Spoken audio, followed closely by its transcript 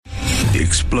The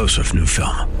explosive new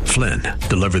film, Flynn,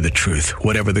 deliver the truth,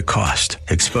 whatever the cost.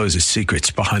 Exposes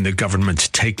secrets behind the government's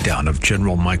takedown of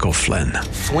General Michael Flynn.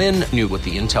 Flynn knew what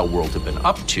the intel world had been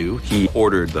up to. He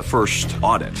ordered the first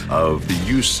audit of the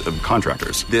use of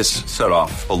contractors. This set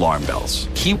off alarm bells.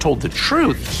 He told the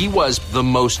truth. He was the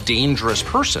most dangerous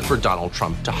person for Donald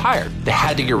Trump to hire. They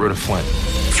had to get rid of Flynn.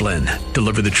 Flynn,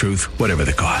 deliver the truth, whatever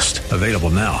the cost. Available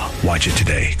now. Watch it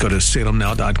today. Go to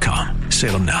salemnow.com.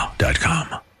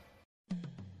 salemnow.com.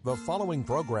 The following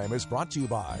program is brought to you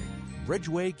by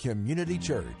Bridgeway Community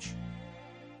Church.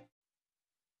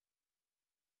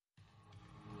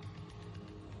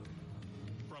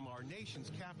 From our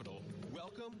nation's capital,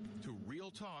 welcome to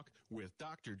Real Talk with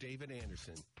Dr. David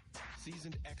Anderson.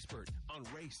 Seasoned expert on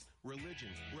race, religion,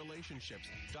 relationships,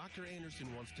 Dr. Anderson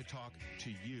wants to talk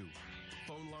to you.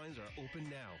 Phone lines are open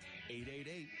now,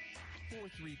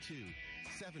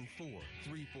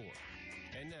 888-432-7434.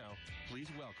 And now, please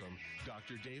welcome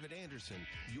Dr. David Anderson,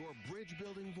 your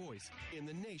bridge-building voice in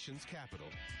the nation's capital.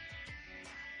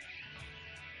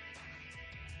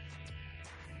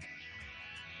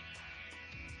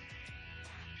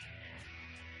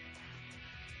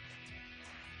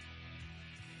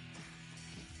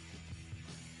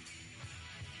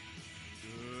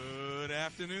 Good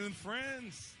afternoon,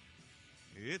 friends.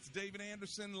 It's David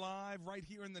Anderson live right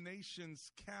here in the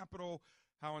nation's capital.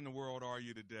 How in the world are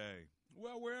you today?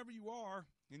 Well, wherever you are,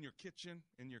 in your kitchen,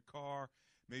 in your car,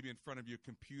 maybe in front of your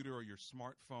computer or your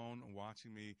smartphone,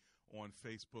 watching me on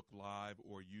Facebook Live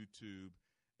or YouTube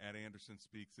at Anderson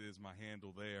Speaks is my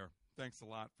handle there. Thanks a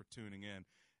lot for tuning in.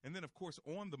 And then, of course,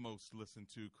 on the most listened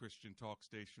to Christian talk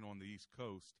station on the East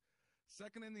Coast,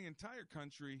 second in the entire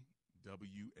country,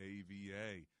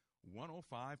 WAVA,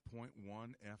 105.1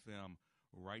 FM,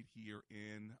 right here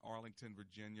in Arlington,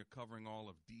 Virginia, covering all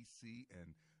of D.C.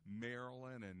 and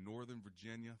Maryland and Northern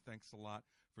Virginia. Thanks a lot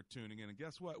for tuning in. And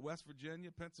guess what? West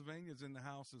Virginia, Pennsylvania is in the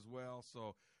house as well.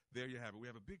 So there you have it. We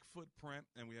have a big footprint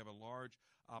and we have a large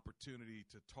opportunity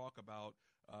to talk about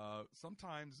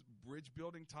sometimes bridge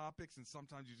building topics, and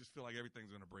sometimes you just feel like everything's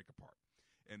going to break apart.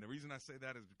 And the reason I say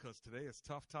that is because today is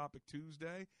Tough Topic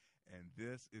Tuesday, and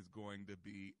this is going to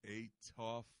be a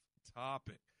tough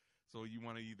topic. So you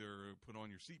want to either put on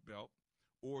your seatbelt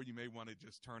or you may want to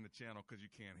just turn the channel because you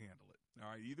can't handle it. All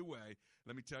right, either way,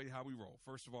 let me tell you how we roll.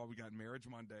 First of all, we got Marriage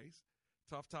Mondays,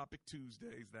 Tough Topic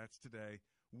Tuesdays, that's today,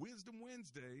 Wisdom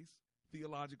Wednesdays,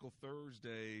 Theological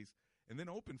Thursdays, and then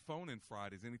open phone-in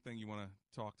Fridays. Anything you want to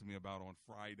talk to me about on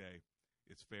Friday,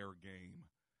 it's fair game.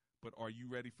 But are you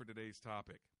ready for today's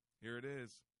topic? Here it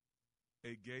is,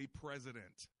 a gay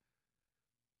president.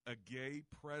 A gay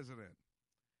president.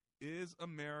 Is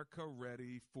America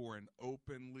ready for an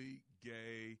openly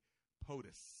gay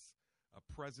POTUS, a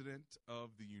president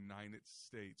of the United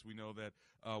States? We know that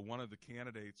one of the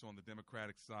candidates on the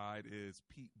Democratic side is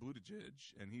Pete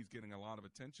Buttigieg, and he's getting a lot of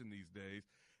attention these days.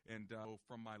 And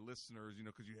from my listeners, you know,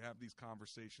 because you have these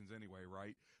conversations anyway,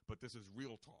 right? But this is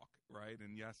real talk, right?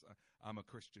 And yes, I'm a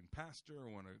Christian pastor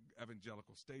on an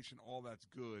evangelical station. All that's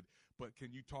good. But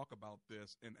can you talk about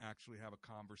this and actually have a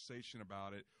conversation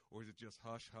about it? Or is it just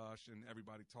hush, hush, and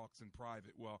everybody talks in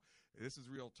private? Well, this is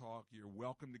real talk. You're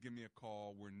welcome to give me a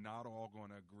call. We're not all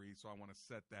going to agree, so I want to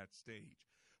set that stage.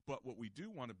 But what we do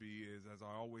want to be is, as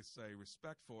I always say,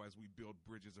 respectful as we build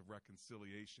bridges of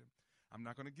reconciliation. I'm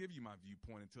not going to give you my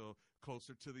viewpoint until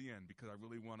closer to the end because I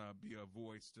really want to be a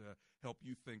voice to help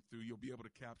you think through. You'll be able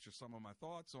to capture some of my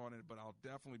thoughts on it, but I'll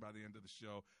definitely, by the end of the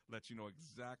show, let you know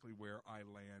exactly where I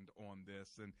land on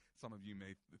this. And some of you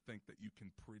may think that you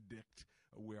can predict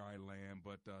where I land,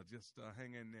 but just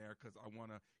hang in there because I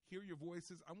want to hear your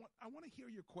voices. I want to hear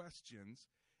your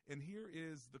questions. And here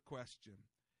is the question.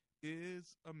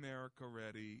 Is America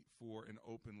ready for an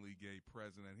openly gay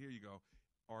president? Here you go.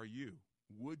 Are you?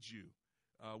 Would you?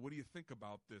 What do you think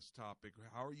about this topic?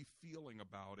 How are you feeling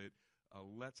about it?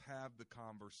 Let's have the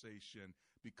conversation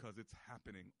because it's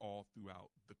happening all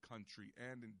throughout the country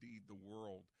and indeed the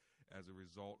world as a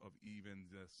result of even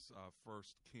this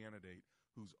first candidate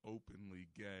who's openly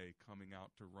gay coming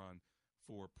out to run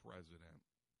for president.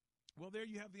 Well, there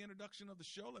you have the introduction of the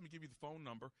show. Let me give you the phone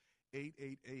number,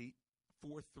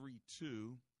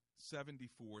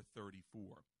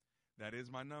 888-432-7434. That is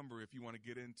my number. If you want to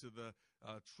get into the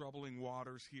troubling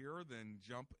waters here, then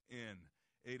jump in.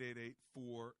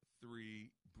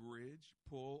 888-43-BRIDGE.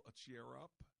 Pull a chair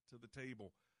up to the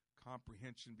table.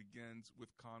 Comprehension begins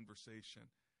with conversation.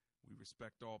 We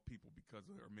respect all people because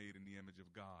they are made in the image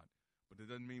of God. But it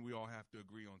doesn't mean we all have to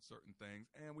agree on certain things.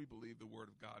 And we believe the Word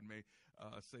of God may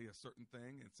say a certain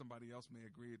thing, and somebody else may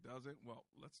agree it doesn't. Well,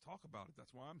 let's talk about it.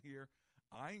 That's why I'm here.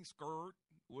 I ain't scared.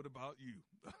 What about you?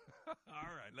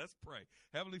 All right, let's pray.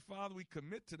 Heavenly Father, we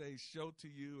commit today's show to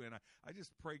you, and I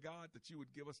just pray, God, that you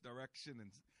would give us direction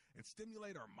and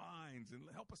stimulate our minds and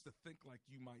help us to think like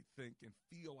you might think and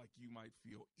feel like you might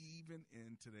feel, even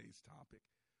in today's topic.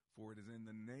 For it is in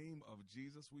the name of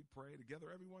Jesus we pray.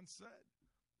 Together, everyone said,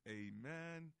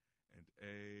 amen and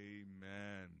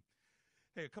amen.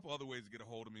 Hey, a couple other ways to get a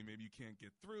hold of me. Maybe you can't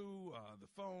get through the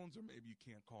phones, or maybe you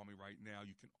can't call me right now.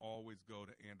 You can always go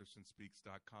to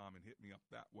AndersonSpeaks.com and hit me up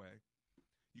that way.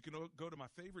 You can go to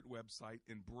my favorite website,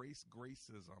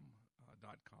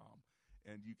 EmbraceGracism.com,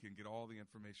 and you can get all the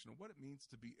information on what it means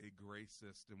to be a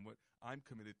gracist and what I'm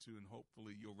committed to, and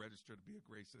hopefully you'll register to be a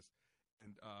gracist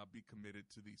and be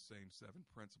committed to these same 7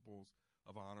 principles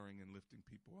of honoring and lifting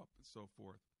people up and so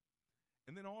forth.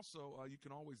 And then also, you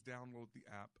can always download the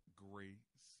app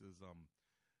Gracism,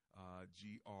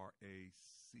 Gracism,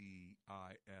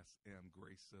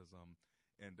 Gracism,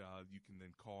 and you can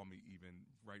then call me even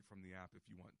right from the app if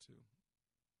you want to.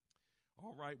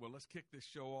 All right, well, let's kick this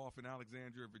show off in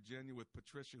Alexandria, Virginia with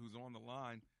Patricia, who's on the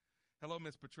line. Hello,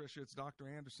 Miss Patricia. It's Dr.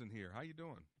 Anderson here. How you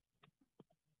doing?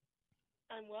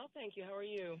 I'm well, thank you. How are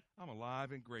you? I'm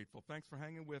alive and grateful. Thanks for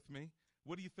hanging with me.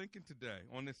 What are you thinking today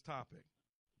on this topic?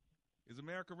 Is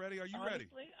America ready? Are you ready?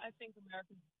 Honestly, I think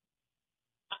America.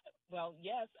 Well,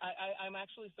 yes. I'm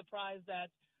actually surprised that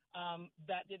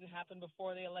that didn't happen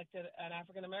before they elected an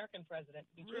African American president.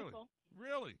 To be truthful.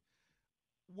 Really?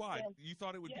 Why? Yes. You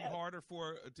thought it would be harder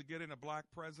to get in a black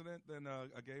president than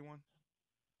a gay one?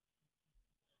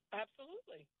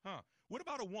 Absolutely. Huh. What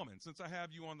about a woman? Since I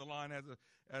have you on the line as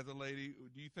a lady,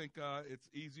 do you think it's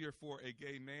easier for a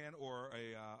gay man or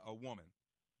a woman?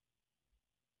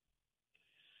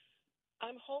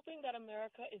 I'm hoping that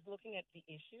America is looking at the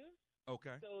issues.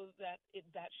 Okay. So that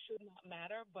that should not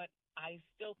matter, but I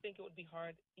still think it would be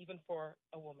hard even for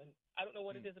a woman. I don't know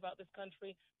what it is about this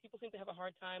country. People seem to have a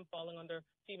hard time falling under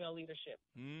female leadership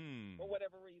for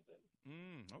whatever reason.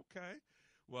 Okay.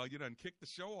 Well, you done kicked the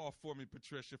show off for me,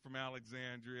 Patricia from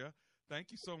Alexandria. Thank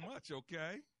you so much,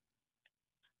 okay?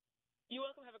 You're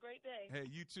welcome. Have a great day. Hey,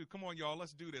 you too. Come on, y'all.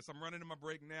 Let's do this. I'm running to my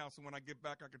break now, so when I get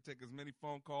back, I can take as many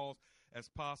phone calls as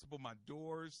possible. My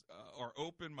doors are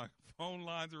open. My phone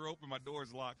lines are open. My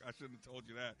door's locked. I shouldn't have told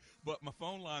you that. But my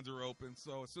phone lines are open.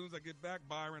 So as soon as I get back,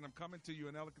 Byron, I'm coming to you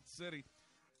in Ellicott City.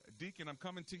 Deacon, I'm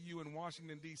coming to you in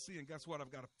Washington, D.C., and guess what?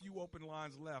 I've got a few open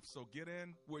lines left. So get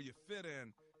in where you fit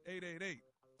in.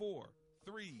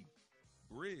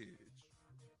 888-43-BRIDGE.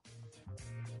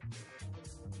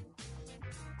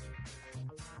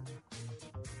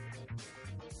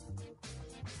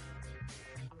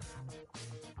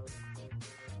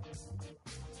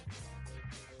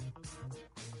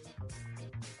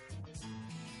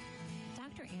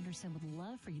 Dr. Anderson would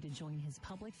love for you to join his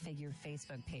public figure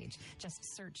Facebook page. Just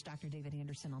search Dr. David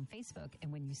Anderson on Facebook,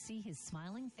 and when you see his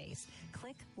smiling face,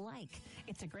 click like.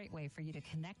 It's a great way for you to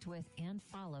connect with and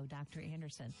follow Dr.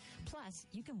 Anderson. Plus,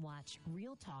 you can watch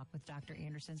Real Talk with Dr.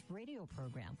 Anderson's radio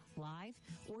program live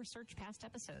or search past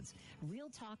episodes. Real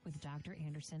Talk with Dr.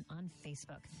 Anderson on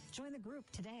Facebook. Join the group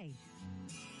today.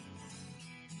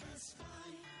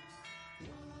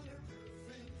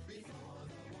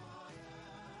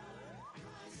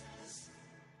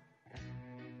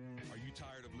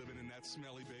 Tired of living in that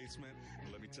smelly basement?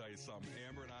 Well, let me tell you something.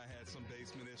 Amber and I had some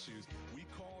basement issues. We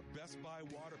called Best Buy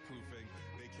Waterproofing.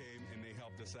 They came and they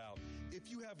helped us out. If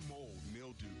you have mold,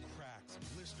 mildew, cracks,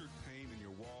 blistered paint in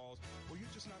your walls, or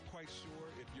you're just not quite sure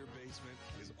if your basement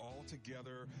is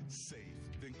altogether safe,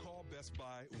 then call Best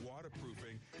Buy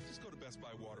Waterproofing. Just go to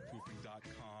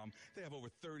bestbuywaterproofing.com. They have over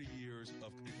 30 years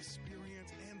of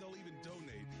experience, and they'll even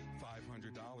donate $500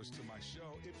 to my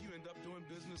show if you end up doing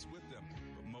business with them.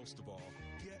 But most of all,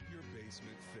 get your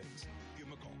basement fixed. Give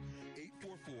them a call,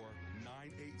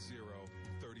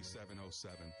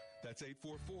 844-980-3707. That's 844-980-3707.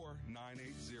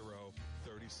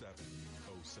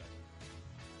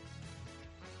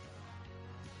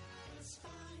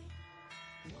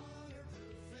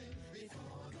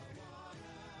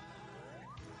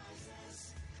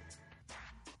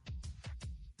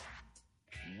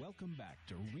 Welcome back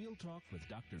to Real Talk with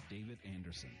Dr. David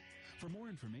Anderson. For more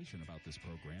information about this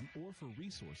program or for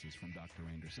resources from Dr.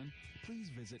 Anderson, please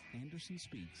visit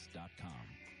AndersonSpeaks.com.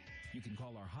 You can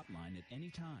call our hotline at any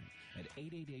time at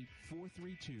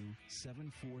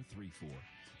 888-432-7434.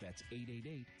 That's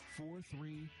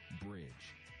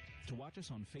 888-43-BRIDGE. To watch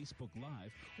us on Facebook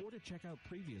Live or to check out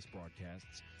previous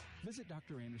broadcasts, visit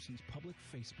Dr. Anderson's public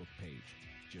Facebook page.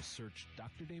 Just search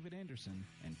Dr. David Anderson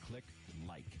and click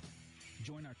like.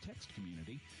 Join our text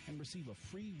community and receive a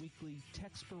free weekly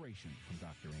Textpiration from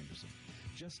Dr. Anderson.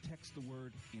 Just text the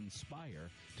word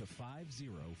INSPIRE to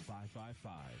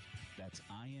 50555. That's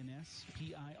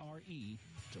INSPIRE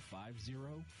to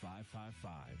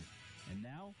 50555. And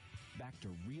now, back to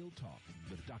Real Talk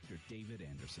with Dr. David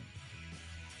Anderson.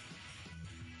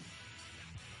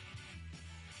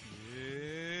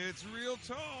 It's Real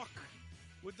Talk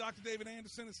with Dr. David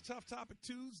Anderson. It's Tough Topic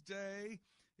Tuesday.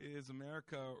 Is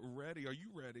America ready? Are you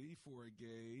ready for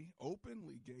a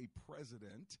openly gay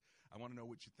president? I want to know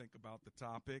what you think about the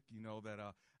topic. You know that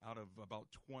out of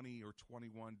about 20 or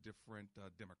 21 different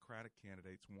Democratic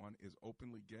candidates, one is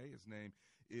openly gay. His name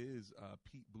is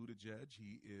Pete Buttigieg.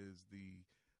 He is the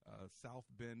South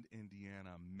Bend,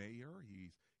 Indiana mayor.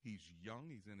 He's young.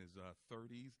 He's in his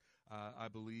 30s. I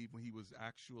believe he was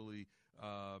actually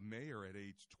mayor at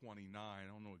age 29. I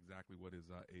don't know exactly what his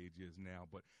age is now,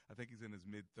 but I think he's in his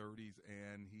mid-30s,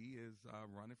 and he is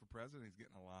running for president. He's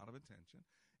getting a lot of attention.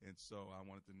 And so I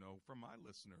wanted to know from my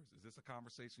listeners, is this a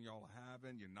conversation y'all are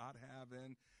having, you're not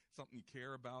having, something you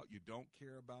care about, you don't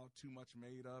care about, too much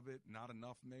made of it, not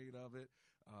enough made of it?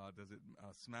 Does it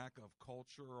smack of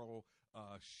cultural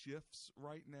shifts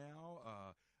right now?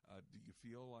 Do you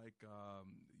feel like,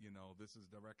 this is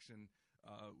direction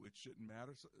it shouldn't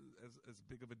matter as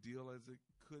big of a deal as it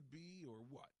could be, or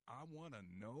what? I want to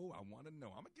know. I'm going to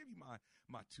give you my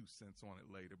 2 cents on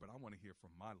it later, but I want to hear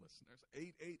from my listeners.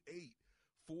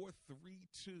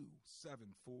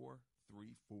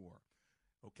 888-432-7434.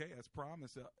 Okay, as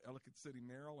promised, Ellicott City,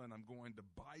 Maryland, I'm going to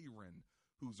Byron,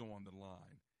 who's on the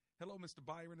line. Hello, Mr.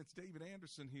 Byron. It's David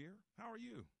Anderson here. How are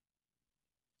you?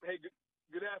 Hey,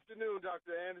 good afternoon,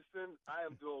 Dr. Anderson. I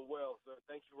am doing well, sir.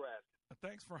 Thank you for asking.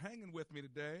 Thanks for hanging with me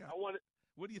today. What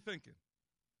are you thinking?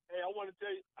 Hey, I want to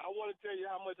tell you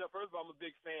how much. First of all, I'm a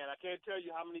big fan. I can't tell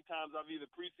you how many times I've either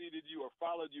preceded you or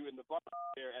followed you in the bar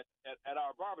there at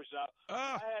our barbershop.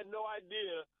 I had no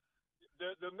idea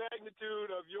the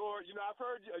magnitude of your. I've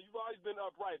heard you've always been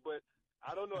upright, but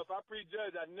I don't know if I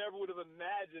prejudged. I never would have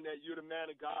imagined that you're the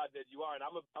man of God that you are, and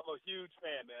I'm a huge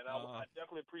fan, man. I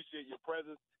definitely appreciate your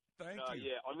presence. Thank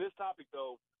you. Yeah. On this topic,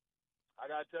 though, I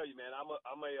gotta tell you, man, I'm a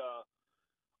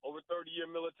over 30-year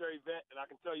military vet, and I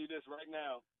can tell you this right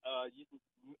now: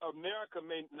 America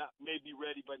may be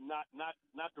ready, but not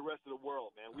the rest of the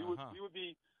world, man. We would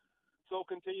be so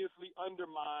continuously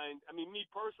undermined. I mean, me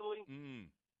personally,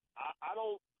 I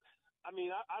don't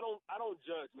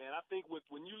judge, man. I think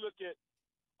when you look at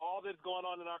all that's going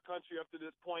on in our country up to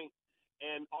this point,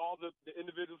 and all the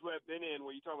individuals who have been in,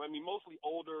 where you talk about, mostly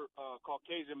older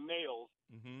Caucasian males,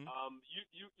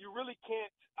 you really can't.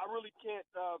 I really can't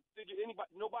figure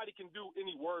nobody can do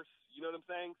any worse. You know what I'm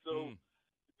saying? So,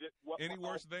 any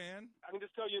worse than? I can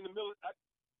just tell you in the middle.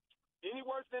 Any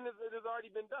worse than it has already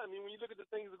been done. I mean, when you look at the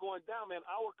things that are going down, man,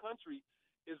 our country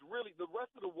is really the rest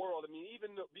of the world. I mean,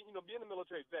 even being a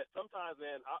military vet, sometimes,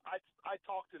 man, I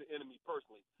talk to the enemy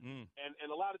personally, and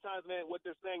a lot of times, man, what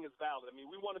they're saying is valid. I mean,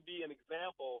 we want to be an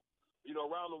example,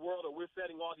 around the world, or we're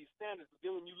setting all these standards. But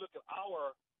then when you look at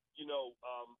our,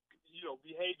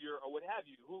 behavior or what have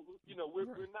you,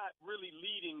 we're not really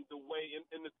leading the way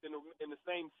in the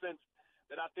same sense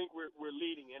that I think we're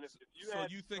leading. And if you so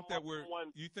you think that we're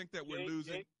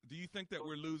losing? Do you think that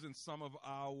we're losing some of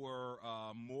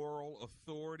our moral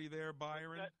authority there,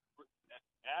 Byron?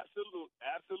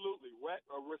 Absolutely.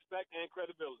 Respect and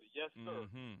credibility. Yes, sir.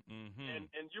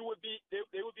 And you would be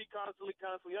they would be constantly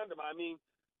undermined. I mean,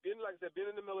 being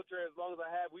in the military as long as I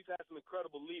have, we've had some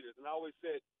incredible leaders. And I always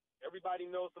said, everybody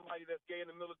knows somebody that's gay in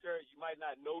the military. You might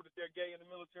not know that they're gay in the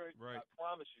military. Right. I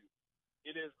promise you.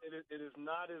 It is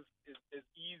not as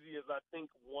easy as I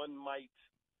think one might,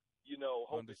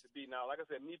 hope it to be. Now, like I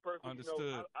said, me personally,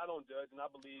 I don't judge, and I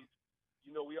believe,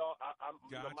 we all.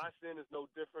 My sin is no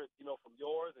different, from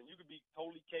yours, and you could be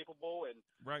totally capable and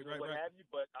what have you.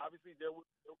 But obviously,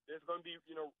 there's going to be,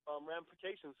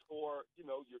 ramifications for,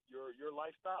 your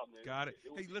lifestyle. Man. Got it.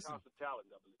 Hey, listen. Talent,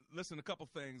 listen, a couple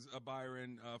things,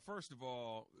 Byron. First of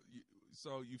all,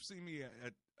 so you've seen me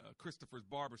at Christopher's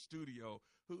Barber Studio.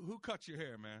 Who cut your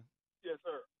hair, man? Yes,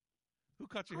 sir. Who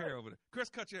cut your hair over there? Chris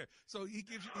cut your hair. So he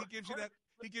gives you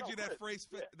that fresh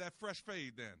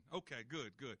fade. Then okay,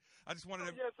 good. I just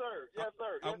wanted. Yes, sir.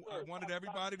 I wanted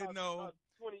everybody to know.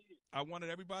 I wanted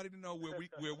everybody to know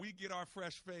where we get our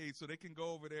fresh fade, so they can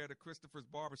go over there to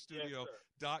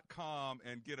Christopher'sBarberStudio.com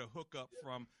and get a hookup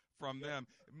from them.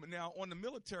 Now, on the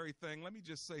military thing, let me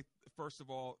just say, first of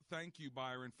all, thank you,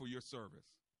 Byron, for your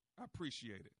service. I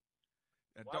appreciate it.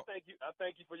 Well, I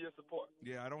thank you for your support.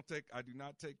 Yeah, I do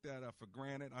not take that for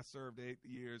granted. I served 8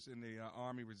 years in the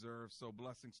Army Reserve, so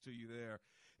blessings to you there.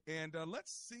 And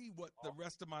let's see what the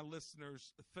rest of my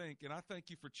listeners think. And I thank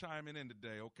you for chiming in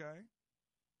today, okay?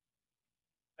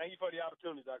 Thank you for the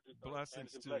opportunity, Dr.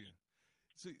 Blessings to you.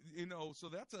 So, so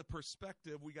that's a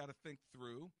perspective we got to think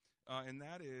through, and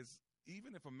that is,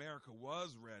 even if America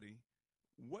was ready,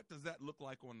 what does that look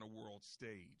like on the world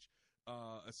stage?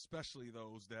 Especially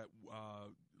those that,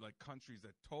 like countries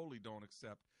that totally don't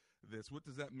accept this. What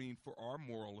does that mean for our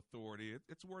moral authority?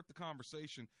 It's worth the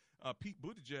conversation. Pete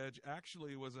Buttigieg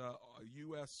actually was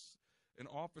an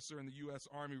officer in the U.S.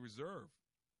 Army Reserve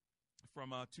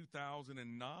from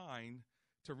 2009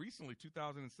 to recently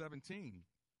 2017.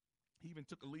 He even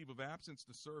took a leave of absence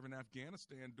to serve in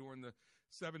Afghanistan during a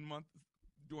 7-month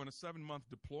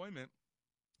deployment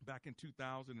back in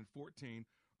 2014,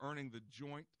 earning the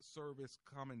Joint Service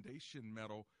Commendation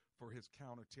Medal for his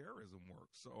counterterrorism work.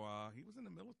 So he was in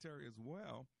the military as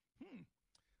well.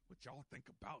 What y'all think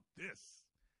about this?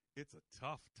 It's a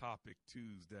tough topic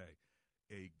Tuesday.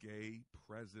 A gay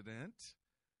president,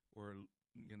 or,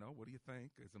 what do you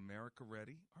think? Is America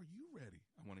ready? Are you ready?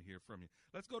 I want to hear from you.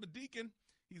 Let's go to Deacon.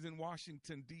 He's in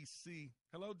Washington, D.C.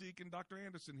 Hello, Deacon. Dr.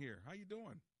 Anderson here. How you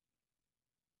doing?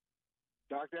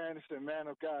 Dr. Anderson, man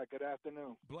of God, good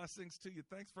afternoon. Blessings to you.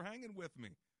 Thanks for hanging with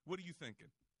me. What are you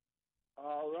thinking?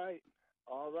 All right.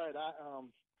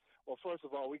 Well, first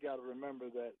of all, we got to remember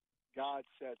that God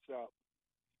sets up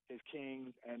his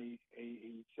kings and he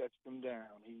sets them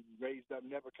down. He raised up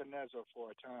Nebuchadnezzar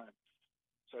for a time,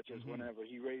 such as whenever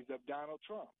he raised up Donald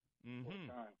Trump for a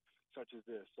time, such as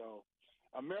this. So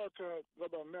America,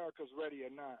 whether America's ready or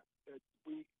not,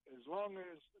 as long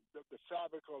as the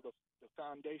fabric or the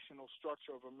foundational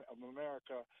structure of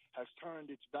America has turned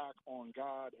its back on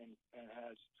God and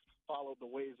has followed the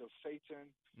ways of Satan,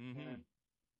 and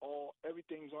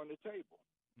everything's on the table.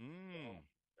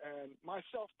 And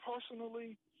myself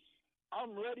personally,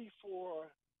 I'm ready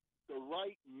for the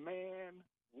right man,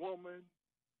 woman,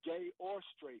 gay or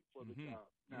straight for the job.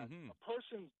 Now, a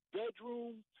person's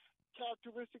bedroom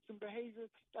characteristics and behavior,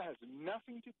 that has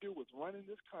nothing to do with running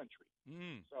this country.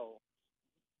 So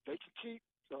they can keep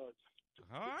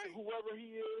whoever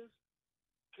he is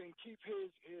can keep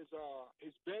his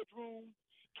bedroom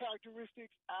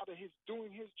characteristics out of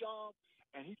doing his job,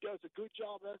 and he does a good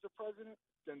job as a president.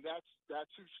 Then that's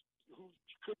who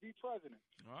could be president.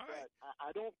 All right. But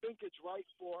I don't think it's right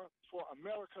for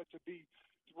America to be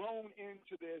thrown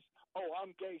into this,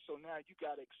 I'm gay, so now you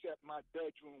got to accept my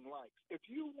bedroom likes. If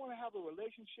you want to have a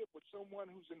relationship with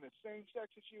someone who's in the same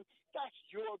sex as you, that's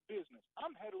your business.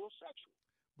 I'm heterosexual.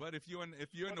 But if you're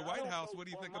in the White House, what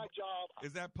do you think about job?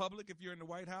 Is that public if you're in the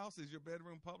White House? Is your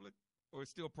bedroom public, or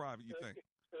it's still private, you think?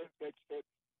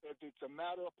 It's a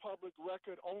matter of public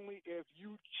record only if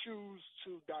you choose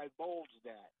to divulge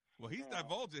that. Well, he's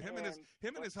divulged it. Him and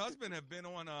his husband have been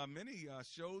on many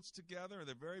shows together.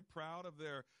 They're very proud of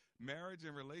their marriage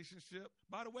and relationship.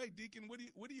 By the way, Deacon, what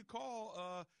do you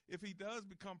call if he does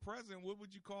become president? What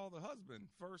would you call the husband?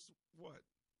 First, what?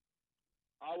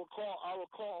 I would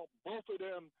call both of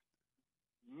them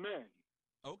men.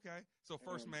 Okay, so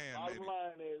first man. Bottom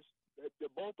line is that they're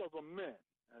both of them men.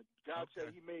 God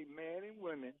said he made man and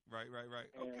women. Right. And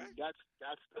okay. That's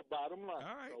the bottom line.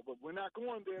 All right. So, but we're not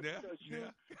going there because you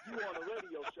on a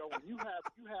radio show and you have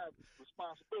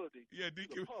responsibility. Yeah,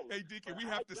 Deacon. Hey, Deacon, we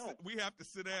have to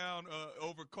sit down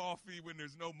over coffee when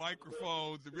there's no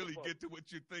microphones to really get to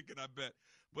what you're thinking, I bet.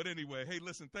 But anyway, hey,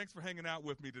 listen, thanks for hanging out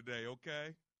with me today,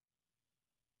 okay?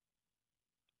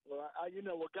 Well,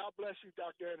 God bless you,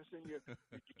 Dr. Anderson. You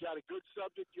got a good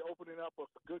subject. You're opening up a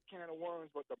good can of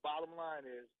worms. But the bottom line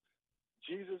is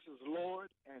Jesus is Lord,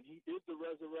 and he is the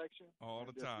resurrection. All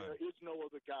the time. There is no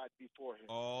other God before him.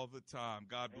 All the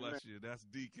time. God bless Amen. you. That's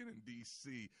Deacon in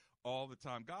D.C. all the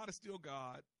time. God is still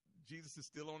God. Jesus is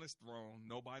still on his throne.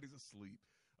 Nobody's asleep.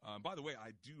 By the way,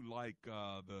 I do like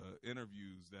the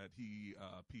interviews that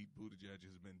Pete Buttigieg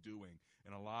has been doing,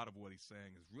 and a lot of what he's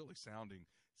saying is really sounding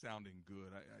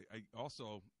good. I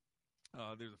also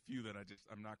there's a few that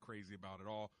I'm not crazy about at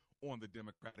all on the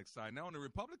Democratic side. Now on the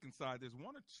Republican side, there's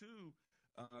one or two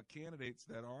candidates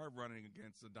that are running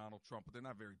against Donald Trump, but they're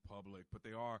not very public, but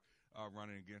they are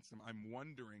running against him. I'm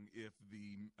wondering if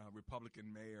the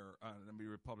Republican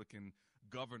Republican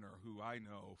governor, who I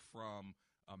know from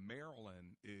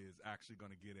Maryland, is actually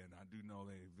going to get in. I do know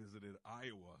they visited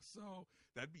Iowa, so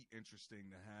that'd be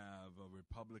interesting to have a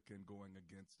Republican going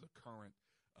against the current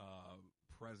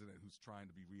president who's trying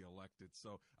to be reelected.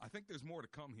 So I think there's more to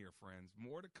come here, friends,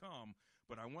 more to come.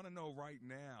 But I want to know right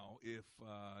now if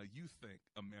you think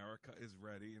America is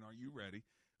ready, and are you ready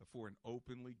for an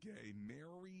openly gay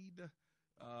married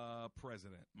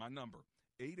president? My number,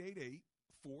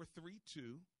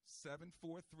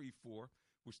 888-432-7434.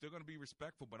 We're still going to be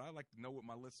respectful, but I like to know what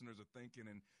my listeners are thinking,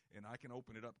 and I can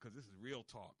open it up because this is real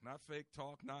talk, not fake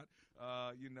talk, not,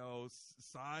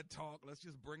 side talk. Let's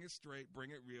just bring it straight,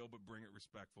 bring it real, but bring it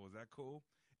respectful. Is that cool?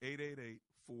 888-43-BRIDGE.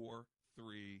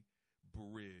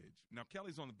 Now,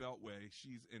 Kelly's on the Beltway.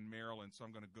 She's in Maryland, so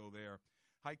I'm going to go there.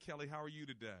 Hi, Kelly. How are you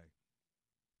today?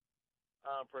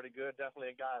 I'm pretty good. Definitely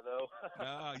a guy, though.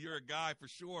 You're a guy for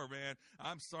sure, man.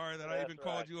 I'm sorry that I even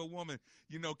called you a woman.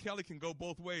 You know, Kelly can go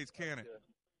both ways, can it?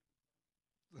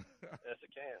 Yes, it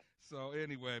can. So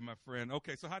anyway, my friend.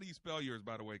 Okay, so how do you spell yours,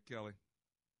 by the way, Kelly?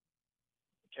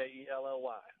 Kelly.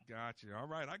 Gotcha. All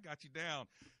right, I got you down,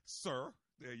 sir.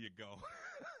 There you go.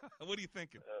 What are you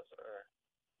thinking? Yes, sir.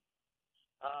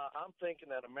 I'm thinking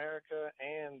that America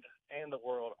and the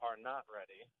world are not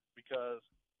ready because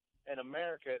in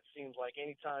America, it seems like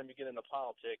anytime you get into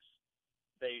politics,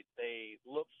 they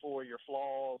look for your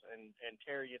flaws and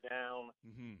tear you down.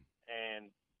 Mm-hmm. And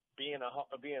being a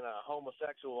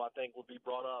homosexual, I think, would be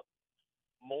brought up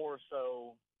more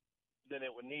so than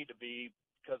it would need to be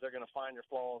because they're going to find your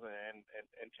flaws and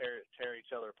tear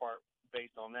each other apart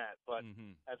based on that. But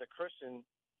as a Christian,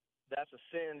 that's a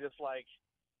sin, just like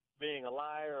being a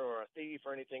liar or a thief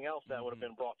or anything else that would have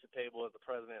been brought to the table if the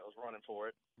president was running for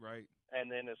it. Right. And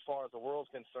then as far as the world's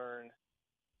concerned,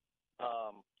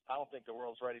 I don't think the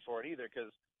world's ready for it either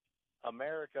because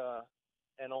America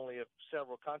and only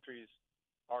several countries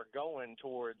are going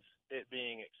towards it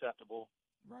being acceptable.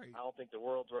 Right. I don't think the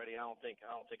world's ready. I don't think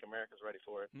America's ready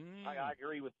for it. I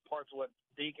agree with parts of what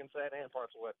Deacon said and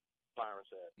parts of what Byron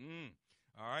said.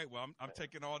 All right. Well, I'm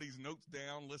taking all these notes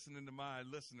down, listening to my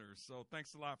listeners. So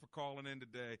thanks a lot for calling in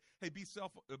today. Hey, be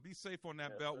safe on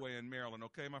that Beltway in Maryland,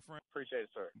 okay, my friend? Appreciate it,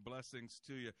 sir. Blessings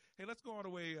to you. Hey, let's go all the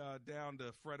way down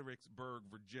to Fredericksburg,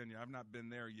 Virginia. I've not been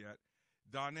there yet.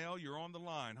 Donnell, you're on the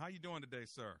line. How you doing today,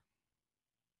 sir?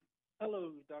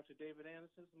 Hello, Dr. David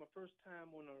Anderson. This is my first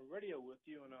time on the radio with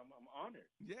you, and I'm honored.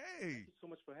 Yay. Thank you so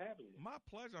much for having me. My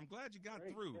pleasure. I'm glad you got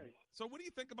through. Great. So what do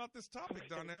you think about this topic,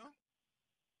 Donnell?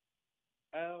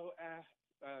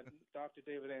 Dr.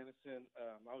 David Anderson,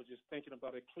 I was just thinking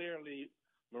about it. Clearly,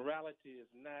 morality is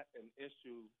not an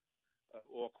issue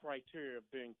or criteria of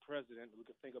being president. We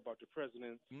could think about the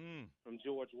presidents from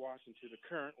George Washington to the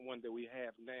current one that we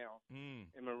have now.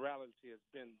 And morality has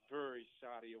been very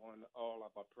shoddy on all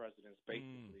of our presidents,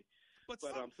 basically. But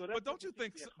don't you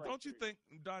think,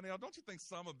 Donnell, don't you think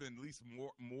some have been at least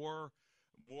more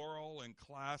moral and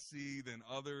classy than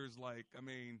others? Like, I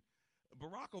mean,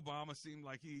 Barack Obama seemed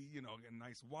like he, a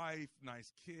nice wife,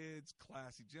 nice kids,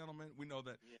 classy gentleman. We know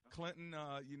that Clinton,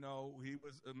 he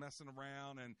was messing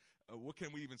around. And what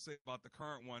can we even say about the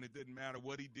current one? It didn't matter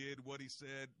what he did, what he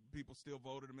said. People still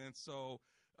voted him in. So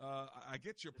I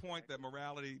get your point that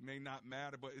morality may not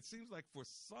matter, but it seems like for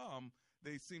some,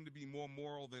 they seem to be more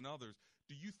moral than others.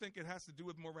 Do you think it has to do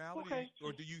with morality? Okay.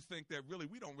 Or do you think that really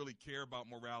we don't really care about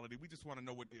morality? We just want to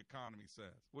know what the economy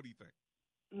says. What do you think?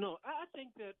 No, I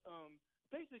think that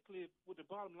basically what the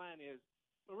bottom line is,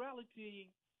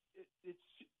 morality, it's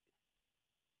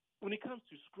when it comes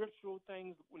to scriptural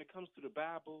things, when it comes to the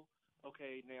Bible,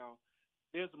 okay, now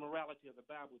there's a morality of the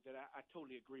Bible that I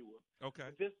totally agree with.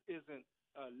 Okay. But this isn't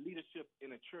leadership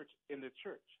in the church.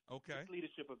 Okay. It's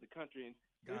leadership of the country. And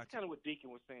Gotcha. It's kind of what Deacon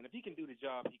was saying. If he can do the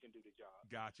job, he can do the job.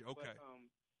 Gotcha. Okay. But,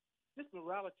 this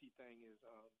morality thing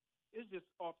is just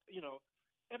off,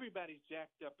 everybody's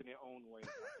jacked up in their own way,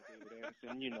 Dr. David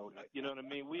Anderson. You know that. You know what I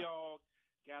mean? We all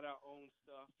got our own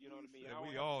stuff. You know what I mean?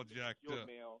 We all jacked your up.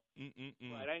 Mail.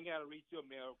 Right, I ain't got to read your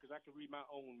mail because I can read my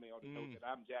own mail to know that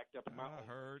I'm jacked up in my own.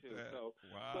 I heard too. that. So,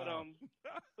 wow.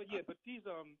 But these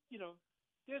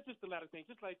there's just a lot of things.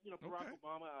 Just like Barack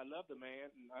Obama, I love the man,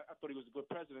 and I thought he was a good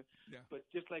president. Yeah. But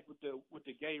just like with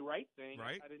the gay right thing,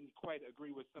 right. I didn't quite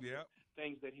agree with some of the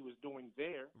things that he was doing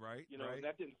there. Right.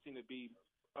 That didn't seem to be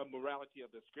a morality of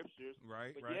the scriptures.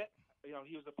 Right. But yet,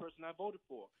 he was a person I voted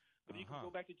for. But you can go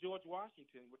back to George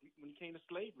Washington when he came to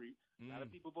slavery. A lot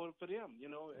of people voted for them.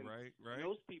 And right.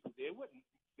 those people,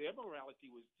 their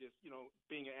morality was just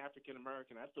being an African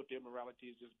American. I thought their morality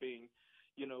is just being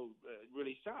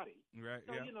really shoddy. Right.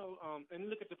 So, and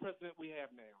look at the president we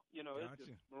have now. It's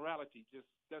just morality just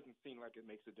doesn't seem like it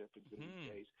makes a difference in these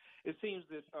days. It seems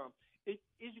that is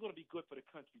it going to be good for the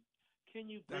country? Can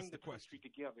you bring the country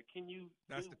together? Can you?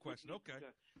 That's the question. Okay.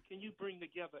 Can you bring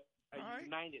together a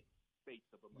united States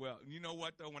of America? Well, you know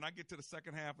what, though? When I get to the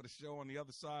second half of the show on the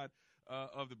other side,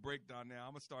 of the breakdown now.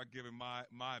 I'm gonna start giving my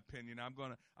opinion. I'm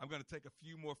gonna take a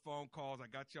few more phone calls. I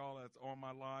got y'all that's on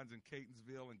my lines in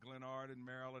Catonsville and Glenarden,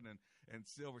 Maryland, and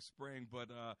Silver Spring. But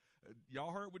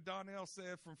y'all heard what Donnell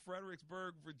said from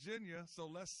Fredericksburg, Virginia. So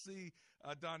let's see,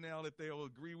 Donnell, if they'll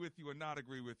agree with you or not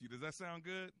agree with you. Does that sound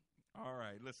good? All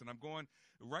right. Listen, I'm going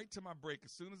right to my break.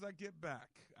 As soon as I get back,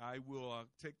 I will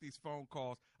take these phone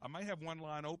calls. I might have one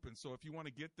line open, so if you want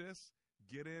to get this,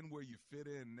 get in where you fit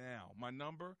in now. My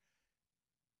number,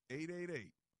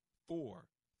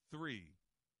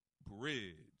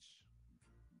 888-43-BRIDGE.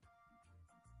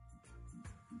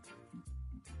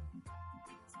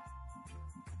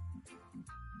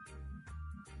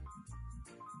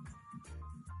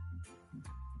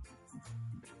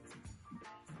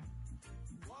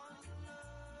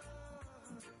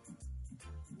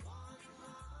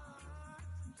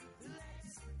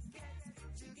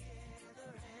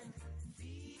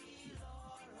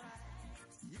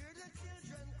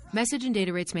 Message and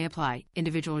data rates may apply.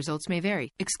 Individual results may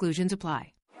vary. Exclusions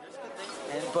apply.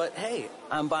 But hey,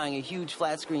 I'm buying a huge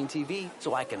flat screen TV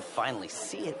so I can finally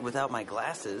see it without my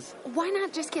glasses. Why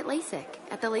not just get LASIK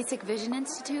at the LASIK Vision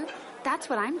Institute? That's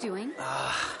what I'm doing.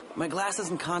 My glasses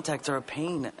and contacts are a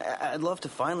pain. I'd love to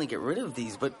finally get rid of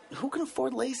these, but who can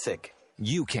afford LASIK?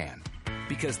 You can.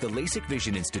 Because the LASIK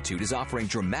Vision Institute is offering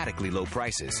dramatically low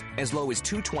prices, as low as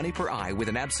 $220 per eye with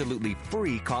an absolutely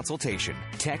free consultation.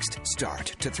 Text START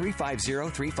to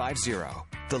 350-350.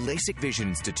 The LASIK Vision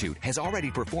Institute has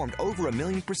already performed over 1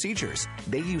 million procedures.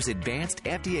 They use advanced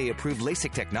FDA-approved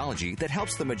LASIK technology that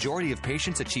helps the majority of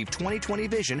patients achieve 20/20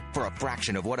 vision for a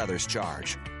fraction of what others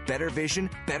charge. Better vision,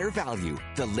 better value.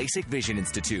 The LASIK Vision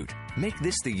Institute. Make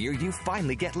this the year you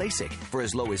finally get LASIK for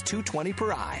as low as $220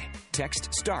 per eye.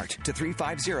 Text START to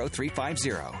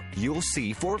 350-350. You'll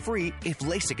see for free if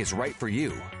LASIK is right for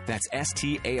you. That's START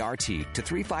to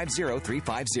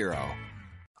 350-350.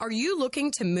 Are you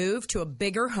looking to move to a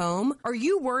bigger home? Are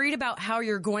you worried about how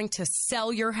you're going to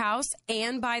sell your house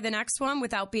and buy the next one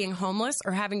without being homeless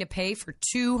or having to pay for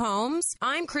 2 homes?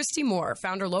 I'm Christy Moore,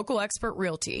 founder Local Expert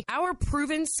Realty. Our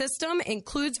proven system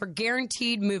includes our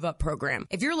guaranteed move-up program.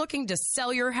 If you're looking to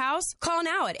sell your house, call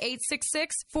now at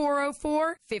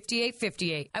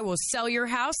 866-404-5858. I will sell your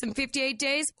house in 58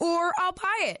 days or I'll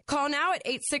buy it. Call now at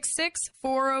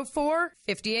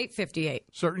 866-404-5858.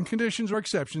 Certain conditions or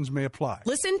exceptions may apply.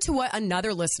 Listen to what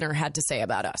another listener had to say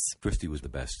about us. Christy was the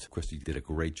best. Christy did a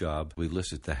great job. We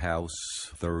listed the house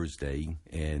Thursday,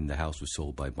 and the house was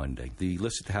sold by Monday. We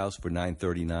listed the house for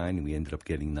 $939, and we ended up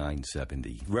getting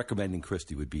 $970. Recommending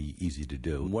Christy would be easy to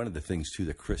do. One of the things, too,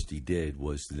 that Christy did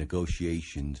was the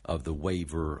negotiations of the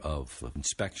waiver of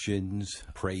inspections,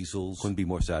 appraisals. Couldn't be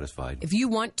more satisfied. If you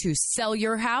want to sell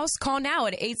your house, call now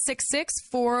at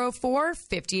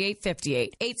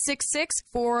 866-404-5858.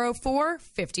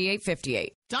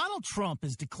 866-404-5858. Donald Trump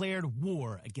has declared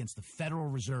war against the Federal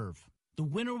Reserve. The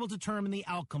winner will determine the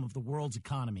outcome of the world's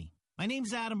economy. My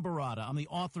name's Adam Barata. I'm the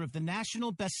author of the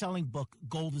national best-selling book,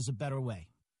 Gold is a Better Way.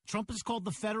 Trump has called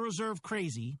the Federal Reserve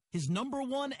crazy, his number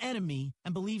one enemy,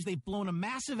 and believes they've blown a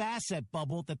massive asset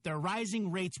bubble that their rising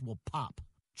rates will pop.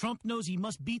 Trump knows he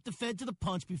must beat the Fed to the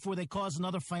punch before they cause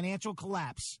another financial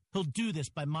collapse. He'll do this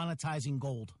by monetizing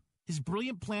gold. His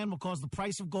brilliant plan will cause the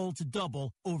price of gold to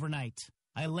double overnight.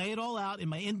 I lay it all out in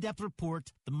my in-depth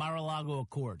report, the Mar-a-Lago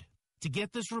Accord. To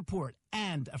get this report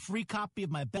and a free copy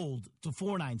of my gold to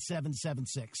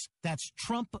 49776. That's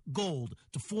Trump Gold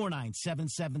to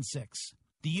 49776.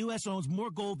 The U.S. owns more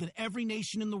gold than every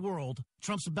nation in the world.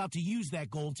 Trump's about to use that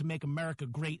gold to make America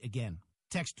great again.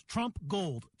 Text Trump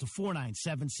Gold to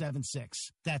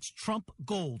 49776. That's Trump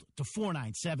Gold to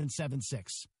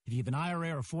 49776. If you have an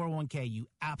IRA or 401k, you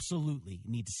absolutely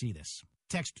need to see this.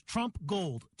 Text Trump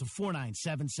Gold to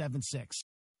 49776.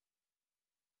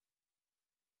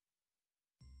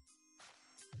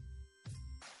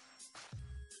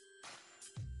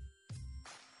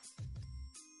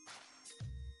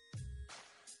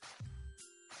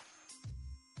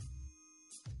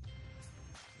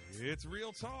 It's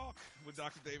Real Talk with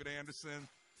Dr. David Anderson.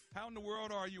 How in the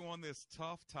world are you on this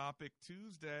Tough Topic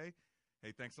Tuesday?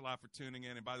 Hey, thanks a lot for tuning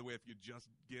in. And by the way, if you're just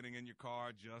getting in your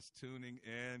car, just tuning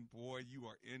in, boy, you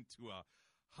are into a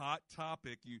hot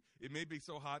topic. It may be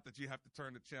so hot that you have to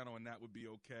turn the channel, and that would be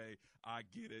okay. I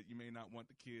get it. You may not want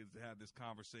the kids to have this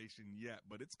conversation yet,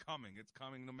 but it's coming. It's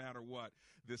coming no matter what,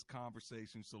 this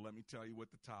conversation. So let me tell you what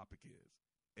the topic is.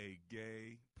 A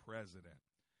gay president.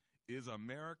 Is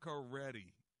America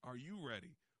ready? Are you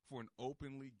ready for an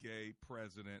openly gay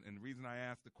president. And the reason I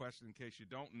asked the question, in case you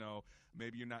don't know,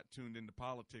 maybe you're not tuned into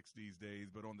politics these days,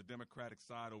 but on the Democratic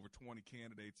side, over 20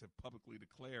 candidates have publicly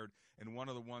declared, and one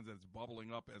of the ones that's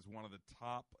bubbling up as one of the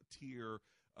top-tier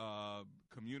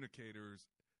communicators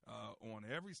on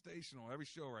every station, on every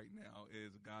show right now,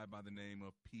 is a guy by the name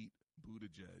of Pete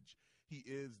Buttigieg. He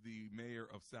is the mayor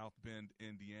of South Bend,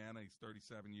 Indiana. He's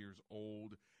 37 years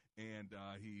old, and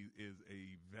he is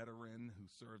a veteran who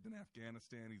served in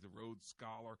Afghanistan. He's a Rhodes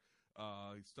Scholar.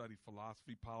 He studied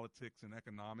philosophy, politics, and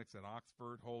economics at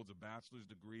Oxford, holds a bachelor's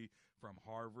degree from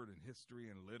Harvard in history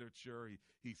and literature.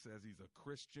 He says he's a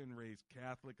Christian, raised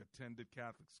Catholic, attended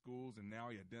Catholic schools, and now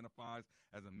he identifies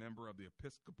as a member of the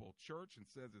Episcopal Church and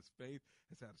says his faith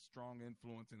has had a strong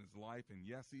influence in his life. And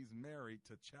yes, he's married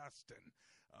to Chaston,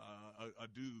 a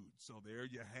dude. So there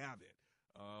you have it.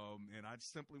 And I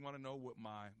simply want to know what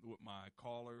my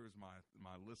callers,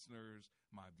 my listeners,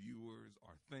 my viewers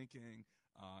are thinking.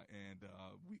 And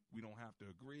we don't have to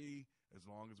agree as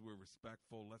long as we're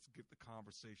respectful. Let's get the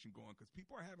conversation going because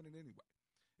people are having it anyway.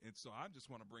 And so I just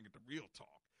want to bring it to real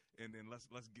talk, and then let's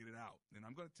get it out. And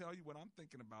I'm going to tell you what I'm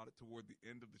thinking about it toward the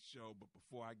end of the show. But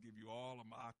before I give you all of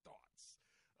my thoughts,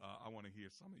 I want to hear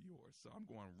some of yours. So I'm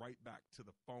going right back to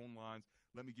the phone lines.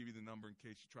 Let me give you the number in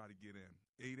case you try to get in.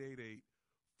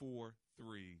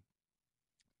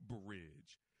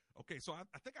 888-43-BRIDGE. Okay, so I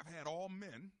think I've had all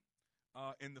men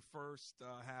in the first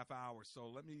half hour. So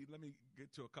let me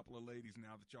get to a couple of ladies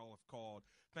now that y'all have called.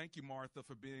 Thank you, Martha,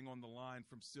 for being on the line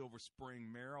from Silver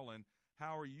Spring, Maryland.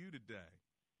 How are you today?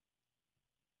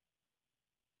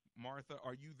 Martha,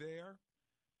 are you there?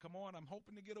 Come on, I'm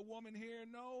hoping to get a woman here.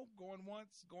 No? Going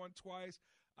once, going twice.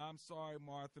 I'm sorry,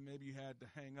 Martha, maybe you had to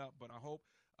hang up, but I hope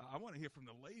I want to hear from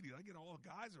the ladies. I get all the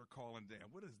guys are calling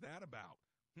down. What is that about?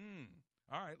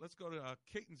 All right, let's go to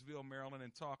Catonsville, Maryland,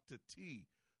 and talk to T,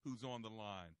 who's on the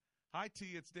line. Hi,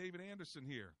 T. It's David Anderson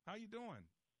here. How you doing?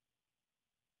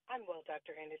 I'm well,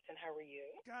 Dr. Anderson. How are you?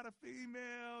 Got a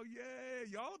female.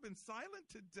 Yay. Y'all have been silent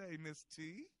today, Miss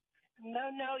T.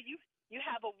 No, you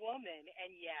have a woman,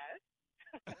 and yes.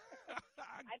 I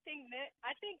think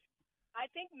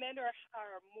men are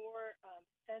more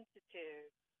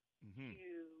sensitive to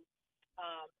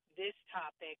this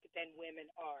topic than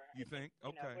women are. You think?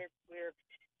 Okay. We're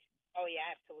oh yeah,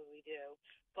 absolutely do.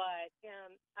 But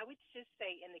I would just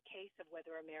say, in the case of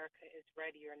whether America is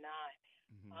ready or not,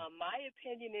 my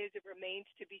opinion is it remains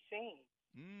to be seen.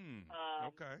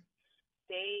 Okay.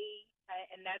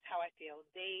 And that's how I feel.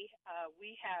 We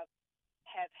have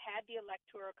had the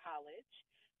Electoral College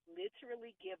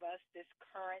literally give us this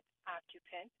current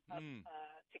occupant of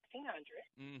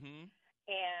 1600.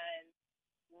 And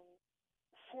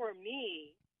for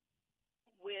me,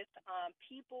 with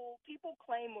people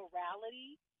claim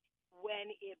morality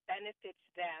when it benefits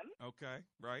them. Okay,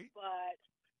 right. But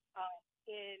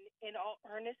in all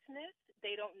earnestness,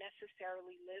 they don't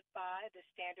necessarily live by the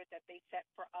standard that they set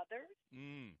for others,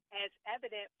 as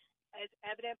evident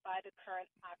by the current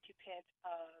occupant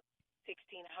of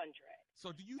 1600.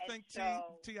 So do you think, T,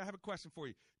 I have a question for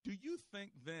you. Do you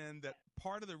think then that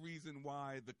part of the reason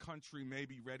why the country may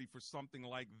be ready for something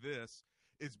like this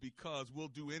is because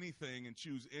we'll do anything and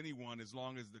choose anyone as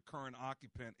long as the current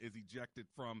occupant is ejected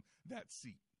from that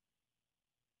seat?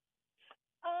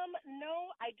 No,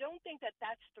 I don't think that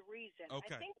that's the reason.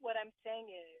 Okay. I think what I'm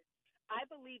saying is I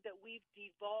believe that we've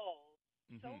devolved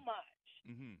so much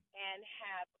and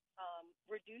have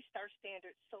reduced our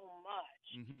standards so much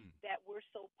that we're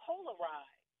so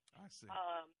polarized. I see.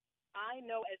 I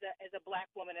know as a black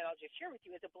woman, and I'll just share with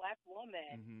you, as a black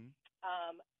woman,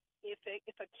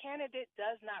 if a candidate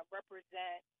does not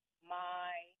represent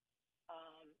my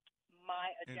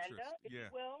agenda, if you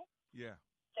will,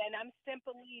 then I'm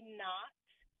simply not.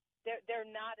 They're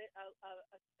not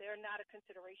a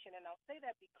consideration, and I'll say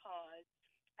that because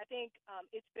I think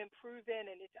it's been proven,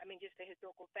 and just the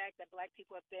historical fact that black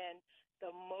people have been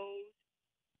the most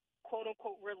quote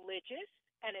unquote religious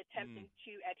and attempting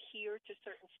to adhere to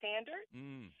certain standards.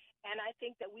 And I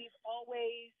think that we've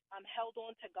always held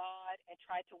on to God and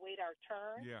tried to wait our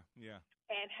turn.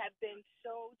 And have been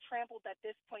so trampled at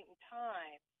this point in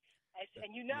time.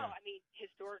 And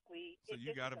historically, so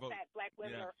you got to vote.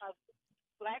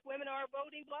 Black women are a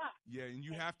voting bloc. Yeah, and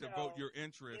you have to vote your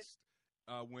interest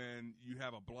when you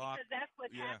have a block. Because that's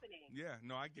what's happening. Yeah,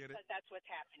 no, I get it. Because that's what's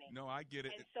happening. No, I get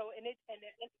it. And so, and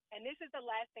this is the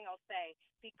last thing I'll say,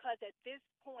 because at this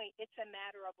point, it's a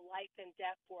matter of life and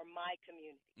death for my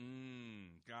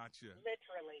community. Gotcha.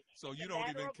 Literally. So it's you don't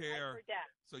even life care. or death.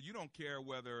 So you don't care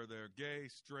whether they're gay,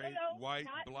 straight, white,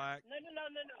 black.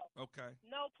 No. Okay.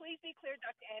 No, please be clear,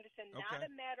 Dr. Anderson. Not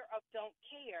a matter of don't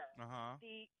care.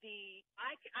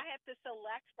 I have to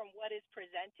select from what is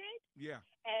presented. Yeah.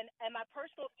 And my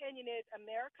personal opinion is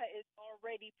America is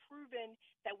already proven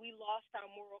that we lost our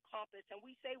moral compass, and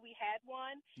we say we had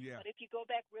one. Yeah. But if you go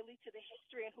back really to the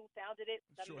history and who founded it,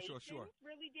 the Masons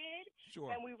really did.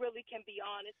 Sure. And we really can be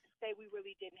honest and say we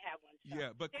really didn't have one. So yeah,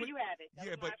 but there you have it.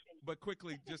 but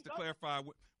quickly, just to clarify,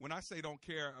 when I say don't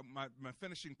care, my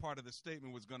finishing part of the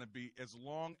statement was going to be as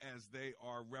long as they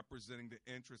are representing the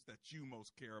interests that you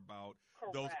most care about.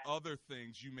 Correct. Those other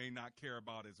things you may not care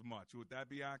about as much. Would that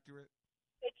be accurate?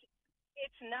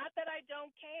 It's not that I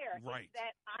don't care. Right. It's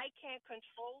that I can't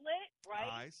control it, right?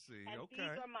 I see. And okay.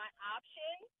 These are my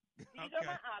options. These are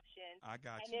my options. I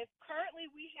got and you. if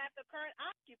currently we have the current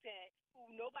occupant who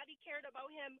nobody cared about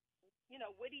him,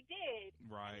 what he did.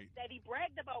 Right. That he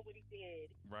bragged about what he did.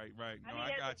 Right. No,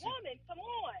 I got you. Woman, come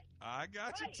on. I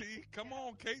got you, T. Come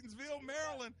on, Catonsville,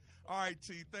 Maryland. All right,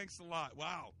 T, thanks a lot.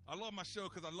 Wow. I love my show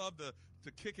because I love to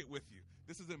kick it with you.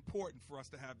 This is important for us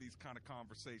to have these kind of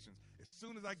conversations. As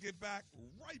soon as I get back,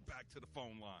 right back to the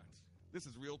phone lines. This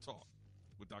is Real Talk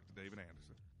with Dr. David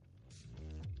Anderson.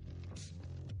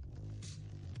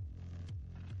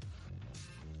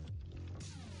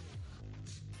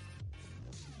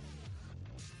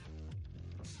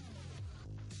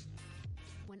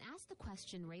 When asked the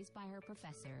question raised by her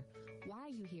professor, "Why are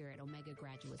you here at Omega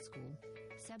Graduate School?"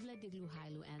 Sebla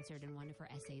Digluhailu answered in one of her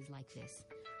essays like this: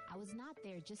 "I was not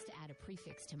there just to add a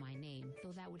prefix to my name,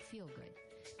 though that would feel good.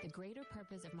 The greater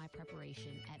purpose of my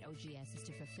preparation at OGS is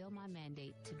to fulfill my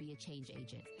mandate to be a change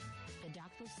agent. The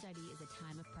doctoral study is a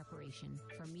time of preparation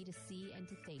for me to see and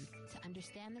to think, to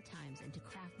understand the times, and to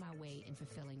craft my way in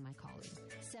fulfilling my calling."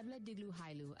 Sebla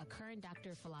Digluhailu, a current Doctor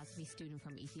of Philosophy student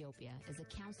from Ethiopia, is a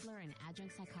counselor and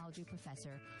adjunct psychology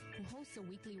professor who hosts a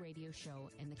weekly radio show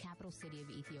in the capital city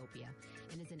of Ethiopia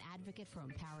and is an advocate for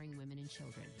empowering women and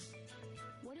children.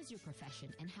 What is your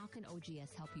profession, and how can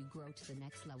OGS help you grow to the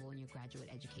next level in your graduate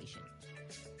education?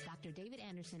 Dr. David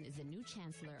Anderson is the new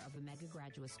chancellor of Omega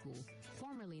Graduate School,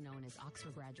 formerly known as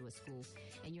Oxford Graduate School,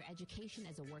 and your education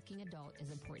as a working adult is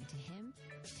important to him,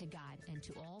 to God, and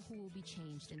to all who will be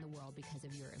changed in the world because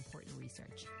of your important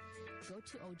research. Go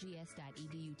to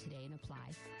ogs.edu today and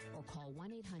apply, or call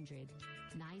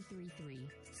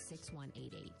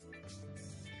 1-800-933-6188.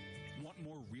 Want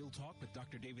more Real Talk with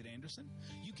Dr. David Anderson?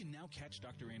 You can now catch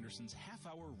Dr. Anderson's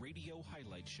half-hour radio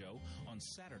highlight show on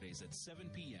Saturdays at 7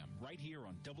 p.m. right here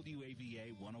on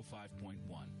WAVA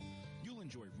 105.1. You'll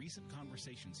enjoy recent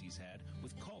conversations he's had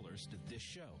with callers to this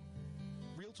show.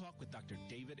 Real Talk with Dr.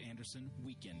 David Anderson,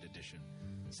 Weekend Edition.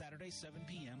 Saturday, 7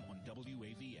 p.m. on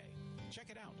WAVA. Check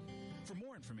it out. For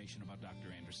more information about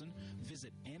Dr. Anderson,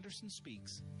 visit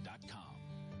AndersonSpeaks.com.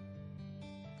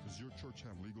 Does your church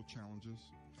have legal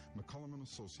challenges? McCullum &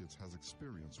 Associates has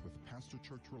experience with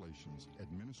pastor-church relations,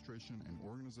 administration and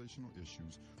organizational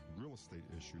issues, real estate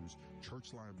issues,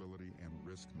 church liability, and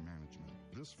risk management.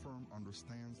 This firm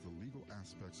understands the legal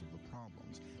aspects of the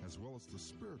problems as well as the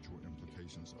spiritual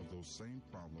implications of those same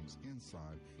problems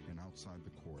inside and outside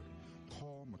the court.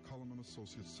 Call McCullum &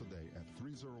 Associates today at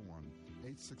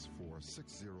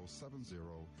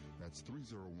 301-864-6070. That's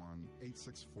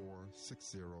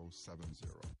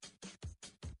 301-864-6070.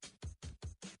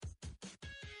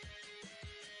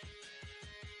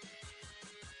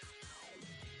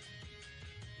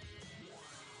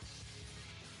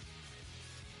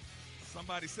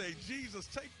 Somebody say, "Jesus,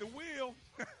 take the wheel."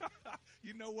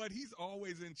 You know what? He's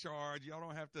always in charge. Y'all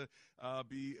don't have to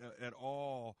be at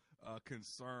all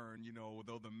concerned.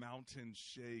 Though the mountains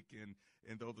shake and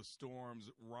though the storms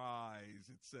rise,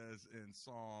 it says in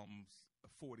Psalms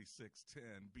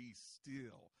 46:10, "Be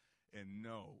still and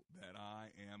know that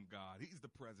I am God." He's the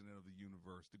president of the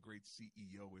universe, the great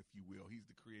CEO, if you will. He's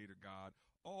the creator God,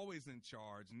 always in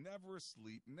charge, never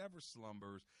asleep, never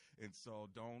slumbers, and so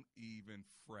don't even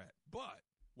fret. But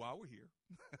while we're here,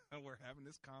 we're having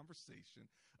this conversation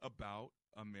about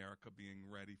America being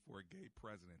ready for a gay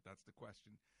president. That's the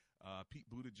question. Pete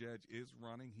Buttigieg is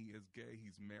running. He is gay.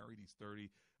 He's married. He's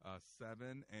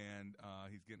 37, and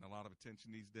he's getting a lot of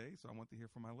attention these days. So I want to hear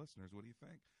from my listeners. What do you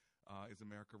think? Is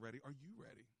America ready? Are you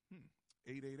ready?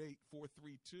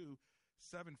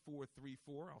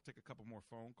 888-432-7434. I'll take a couple more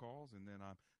phone calls, and then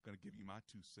I'm going to give you my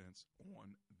 2 cents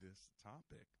on this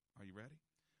topic. Are you ready?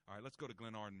 All right, let's go to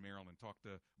Glen Arden, Maryland. Talk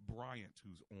to Bryant,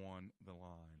 who's on the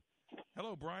line.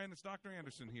 Hello, Brian. It's Dr.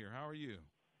 Anderson here. How are you?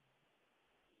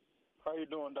 How you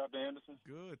doing, Dr. Anderson?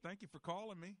 Good. Thank you for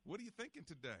calling me. What are you thinking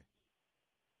today?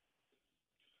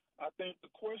 I think the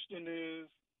question is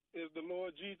the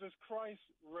Lord Jesus Christ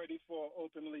ready for an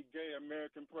openly gay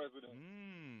American president?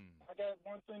 I got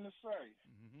one thing to say.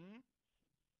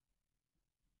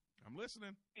 I'm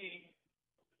listening. A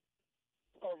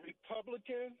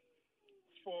Republican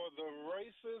for the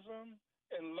racism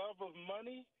and love of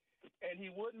money, and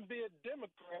he wouldn't be a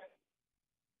Democrat.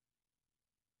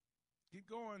 Keep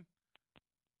going.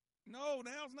 No,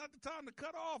 now's not the time to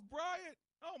cut off, Bryant.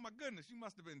 Oh, my goodness, you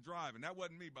must have been driving. That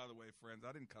wasn't me, by the way, friends. I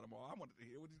didn't cut him off. I wanted to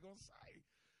hear what he's going to say.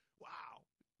 Wow.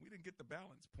 We didn't get the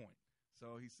balance point.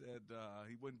 So he said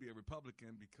he wouldn't be a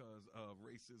Republican because of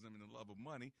racism and the love of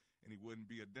money, and he wouldn't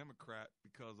be a Democrat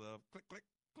because of click, click,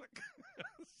 click.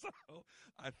 So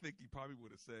I think he probably would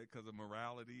have said because of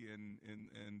morality and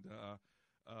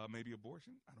maybe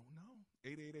abortion. I don't know.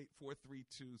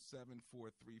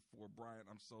 888-432-7434. Brian,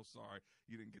 I'm so sorry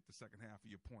you didn't get the second half of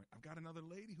your point. I've got another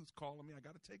lady who's calling me. I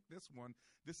got to take this one.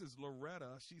 This is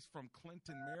Loretta. She's from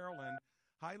Clinton, Maryland.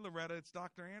 Hi, Loretta. It's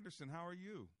Dr. Anderson. How are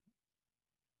you?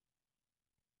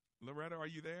 Loretta, are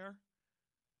you there?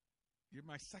 You're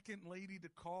my second lady to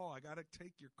call. I got to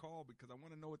take your call because I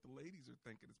want to know what the ladies are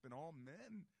thinking. It's been all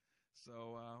men.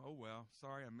 So, oh, well,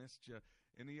 sorry I missed you.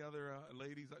 Any other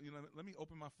ladies? Let me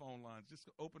open my phone lines. Just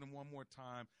open them one more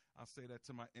time. I'll say that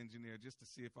to my engineer just to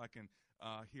see if I can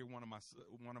hear one of my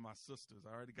sisters.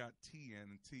 I already got T in,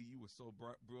 and T, you were so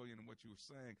brilliant in what you were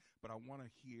saying, but I want to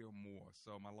hear more.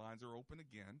 So my lines are open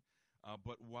again.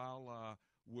 But while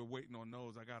we're waiting on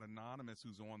those, I got Anonymous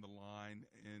who's on the line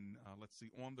in,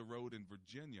 on the road in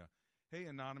Virginia. Hey,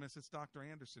 Anonymous, it's Dr.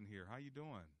 Anderson here. How you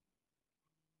doing?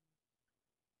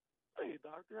 Hey,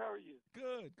 doctor, how are you?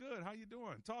 Good. How you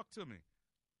doing? Talk to me.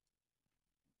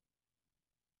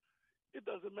 It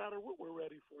doesn't matter what we're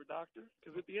ready for, doctor,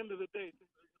 because at the end of the day,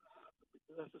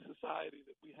 that's the society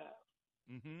that we have.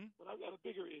 But I've got a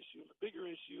bigger issue. And the bigger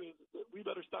issue is that we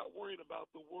better stop worrying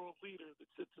about the world leader that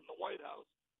sits in the White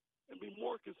House and be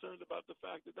more concerned about the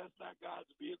fact that that's not God's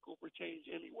vehicle for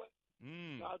change anyway.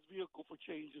 God's vehicle for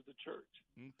change is the church.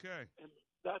 Okay. And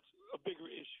that's a bigger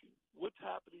issue. What's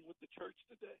happening with the church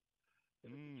today?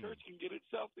 And if the church can get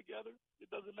itself together, it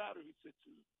doesn't matter who sits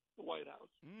in the White House.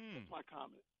 That's my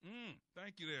comment.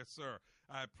 Thank you there, sir.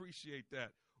 I appreciate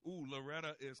that. Ooh,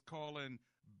 Loretta is calling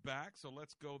back, so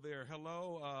let's go there.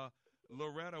 Hello,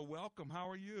 Loretta, welcome. How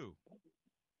are you?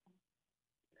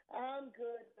 I'm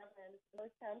good, man.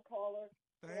 First-time caller.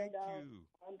 Thank you.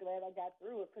 I'm glad I got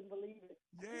through it. Couldn't believe it.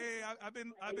 Yay! I've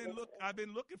been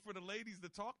looking for the ladies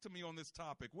to talk to me on this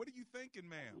topic. What are you thinking,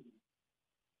 ma'am?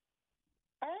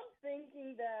 I'm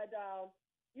thinking that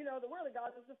the Word of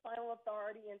God is the final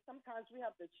authority, and sometimes we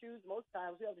have to choose. Most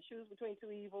times we have to choose between two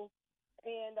evils,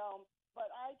 and but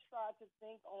I try to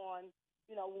think on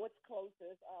what's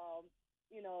closest.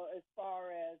 As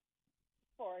far as,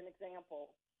 for an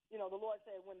example. The Lord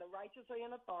said, when the righteous are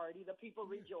in authority, the people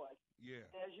rejoice. Yeah.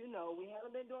 As you know, we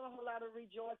haven't been doing a whole lot of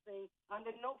rejoicing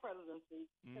under no presidency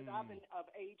because I've been of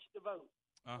age to vote.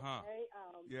 Okay?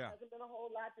 Yeah. Hasn't been a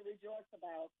whole lot to rejoice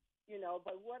about,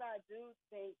 But what I do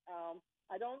think,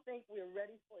 I don't think we're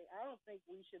ready for it. I don't think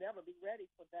we should ever be ready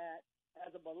for that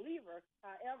as a believer.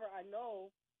 However, I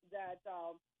know that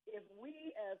if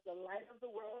we, as the light of the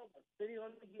world, the city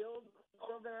on the hill,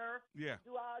 over there,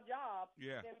 do our job,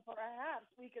 then perhaps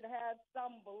we could have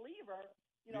some believer,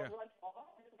 run for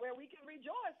office where we can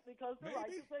rejoice because the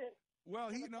righteous are. Well,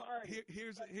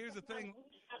 here's the thing,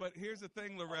 but here's the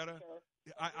thing, Loretta.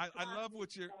 I love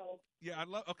what you're.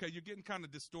 Okay, you're getting kind of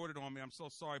distorted on me. I'm so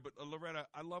sorry, but Loretta,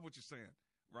 I love what you're saying,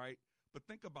 right? But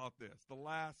think about this: the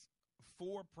last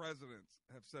 4 presidents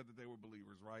have said that they were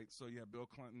believers, right? So you have Bill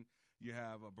Clinton, you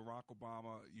have Barack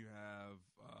Obama, you have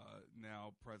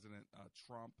now President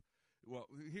Trump. Well,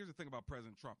 here's the thing about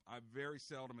President Trump. I very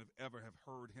seldom, if ever, have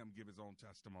heard him give his own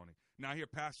testimony. Now, I hear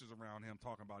pastors around him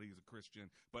talking about he's a Christian,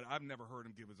 but I've never heard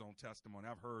him give his own testimony.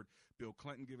 I've heard Bill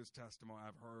Clinton give his testimony.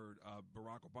 I've heard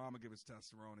Barack Obama give his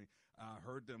testimony. I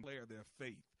heard them declare their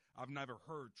faith. I've never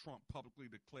heard Trump publicly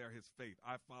declare his faith.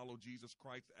 I follow Jesus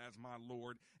Christ as my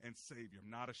Lord and Savior. I'm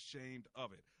not ashamed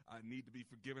of it. I need to be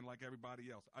forgiven like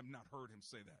everybody else. I've not heard him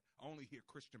say that. I only hear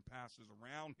Christian pastors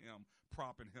around him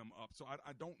propping him up. So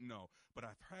I don't know, but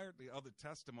I've heard the other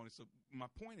testimonies. So my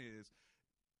point is,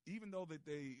 even though that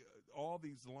all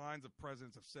these lines of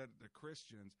presidents have said that they're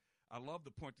Christians, I love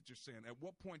the point that you're saying. At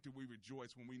what point do we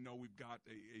rejoice when we know we've got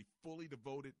a fully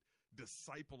devoted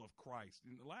disciple of Christ?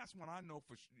 And the last one I know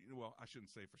well, I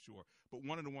shouldn't say for sure, but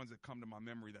one of the ones that come to my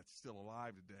memory that's still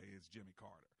alive today is Jimmy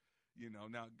Carter.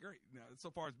 Now great. Now, so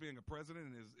far as being a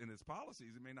president and his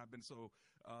policies, it may not have been so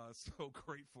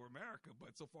great for America,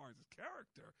 but so far as his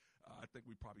character, I think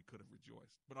we probably could have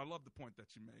rejoiced. But I love the point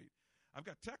that you made. I've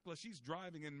got Tekla. She's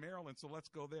driving in Maryland, so let's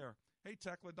go there. Hey,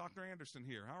 Tekla, Dr. Anderson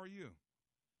here. How are you?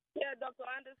 Yeah, Dr.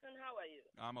 Anderson, how are you?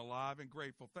 I'm alive and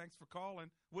grateful. Thanks for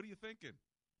calling. What are you thinking?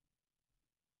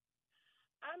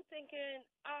 I'm thinking,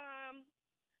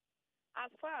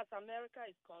 as far as America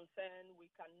is concerned,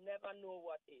 we can never know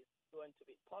what is going to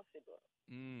be possible.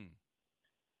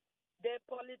 The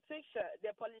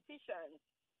politicians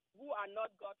who are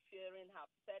not God-fearing have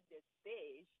set the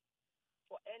stage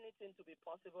for anything to be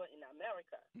possible in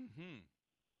America.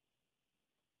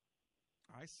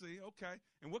 I see. Okay.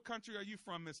 And what country are you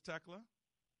from, Miss Tekla?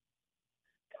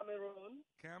 Cameroon.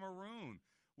 Cameroon.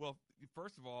 Well,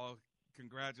 first of all,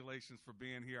 congratulations for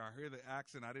being here. I hear the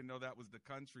accent. I didn't know that was the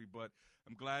country, but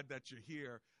I'm glad that you're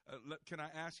here. Can I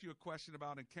ask you a question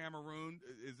about in Cameroon?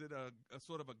 Is it a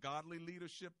sort of a godly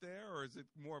leadership there, or is it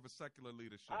more of a secular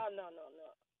leadership? Oh, no.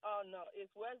 Oh, no.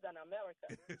 It's worse than America.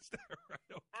 Is that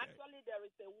right? Okay. Actually, there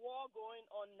is a war going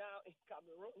on now in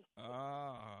Cameroon.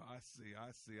 I see.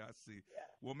 Yeah.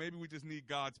 Well, maybe we just need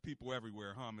God's people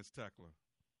everywhere, huh, Miss Tekla?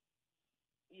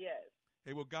 Yes.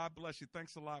 Hey, well, God bless you.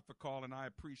 Thanks a lot for calling. I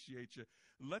appreciate you.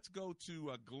 Let's go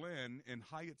to Glenn in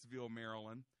Hyattsville,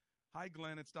 Maryland. Hi,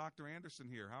 Glenn. It's Dr. Anderson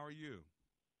here. How are you?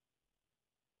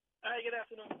 Hi, good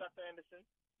afternoon, Dr. Anderson.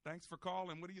 Thanks for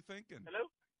calling. What are you thinking? Hello?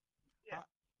 Yeah.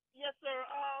 Yes, sir.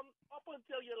 Up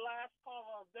until your last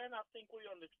call, then I think we're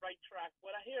on the right track.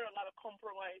 But I hear a lot of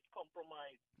compromise.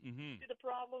 See, the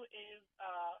problem is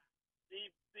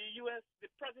the U.S., the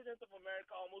President of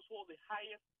America almost holds the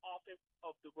highest office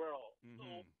of the world.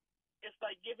 So it's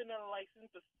like giving a license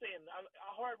to sin.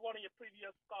 I heard one of your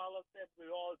previous callers said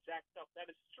we're all jacked up. That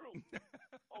is true.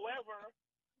 However,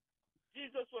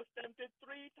 Jesus was tempted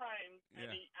 3 times,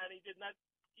 and he did not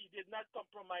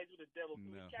compromise with the devil. So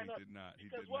no, he did not.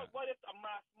 Because what if a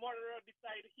mass murderer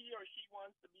decides he or she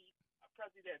wants to be a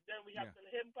president? Then we have to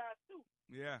let him pass too.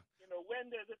 Yeah.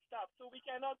 When does it stop? So we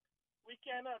cannot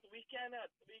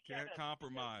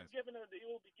compromise. It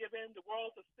will be given the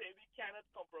world to say we cannot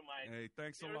compromise. Hey,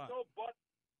 thanks a lot. There's no but,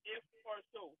 if, or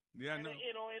so. Yeah, and,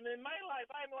 and in my life,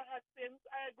 I know I had sins.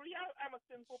 I agree, I'm a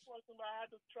sinful person, but I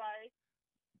had to try.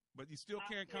 But you still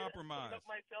can't compromise.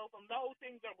 Myself, and no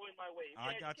things are going my way.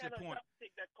 I got your point.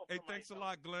 Hey, thanks a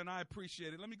lot, Glenn. I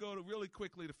appreciate it. Let me go really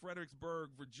quickly to Fredericksburg,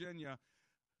 Virginia.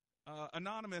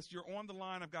 Anonymous, you're on the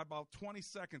line. I've got about 20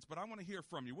 seconds, but I want to hear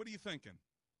from you. What are you thinking?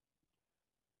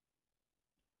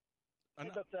 Hey,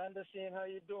 Dr. Anderson, how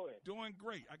you doing? Doing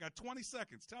great. I got 20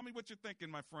 seconds. Tell me what you're thinking,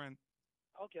 my friend.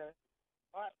 Okay.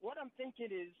 All right. What I'm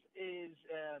thinking is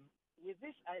with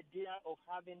this idea of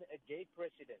having a gay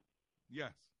president.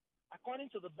 Yes.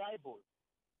 According to the Bible,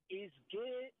 is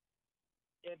gay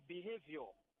a behavior?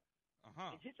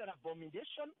 Is it an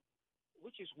abomination,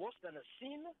 which is worse than a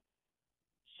sin?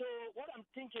 So what I'm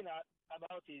thinking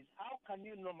about is how can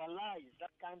you normalize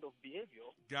that kind of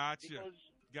behavior? Gotcha. Because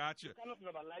you cannot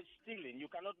normalize stealing. You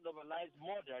cannot normalize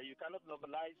murder. You cannot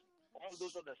normalize all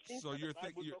those other things. So you're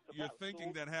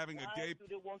thinking that having a gay... Why do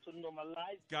they want to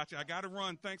normalize... Gotcha. I got to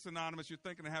run. Thanks, Anonymous. You're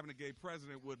thinking that having a gay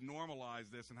president would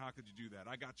normalize this, and how could you do that?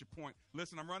 I got your point.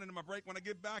 Listen, I'm running to my break. When I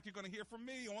get back, you're going to hear from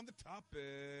me on the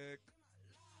topic.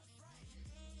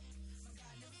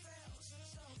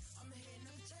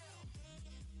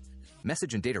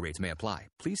 Message and data rates may apply.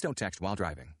 Please don't text while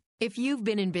driving. If you've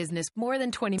been in business more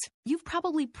than 20 years, you've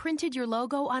probably printed your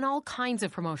logo on all kinds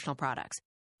of promotional products.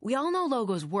 We all know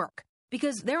logos work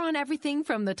because they're on everything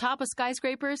from the top of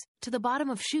skyscrapers to the bottom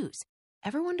of shoes.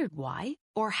 Ever wondered why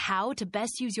or how to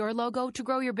best use your logo to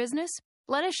grow your business?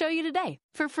 Let us show you today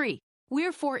for free.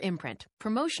 We're 4imprint,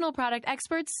 promotional product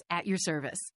experts at your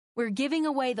service. We're giving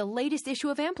away the latest issue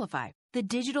of Amplify, the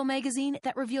digital magazine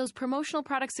that reveals promotional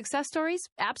product success stories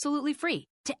absolutely free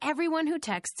to everyone who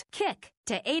texts KICK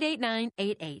to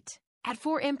 88988. At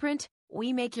 4imprint,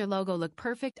 we make your logo look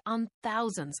perfect on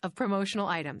thousands of promotional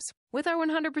items. With our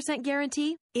 100%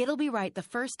 guarantee, it'll be right the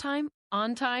first time,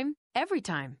 on time, every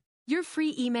time. Your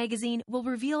free e-magazine will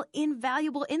reveal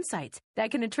invaluable insights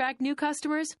that can attract new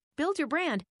customers, build your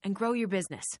brand, and grow your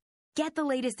business. Get the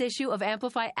latest issue of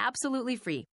Amplify absolutely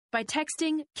free by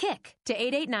texting KICK to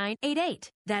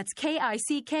 88988. That's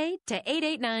KICK to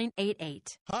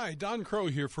 88988. Hi, Don Crow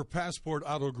here for Passport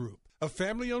Auto Group, a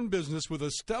family-owned business with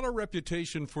a stellar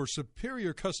reputation for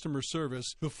superior customer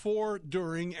service before,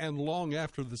 during, and long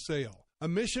after the sale. A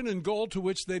mission and goal to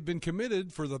which they've been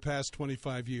committed for the past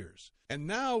 25 years. And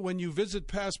now, when you visit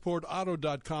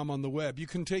PassportAuto.com on the web, you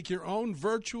can take your own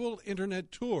virtual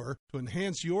internet tour to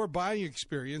enhance your buying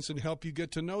experience and help you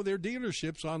get to know their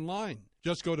dealerships online.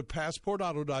 Just go to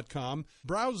PassportAuto.com,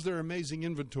 browse their amazing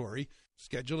inventory,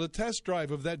 Schedule a test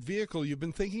drive of that vehicle you've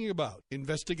been thinking about.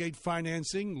 Investigate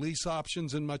financing, lease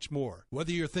options, and much more.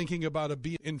 Whether you're thinking about a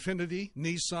Infiniti,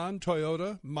 Nissan,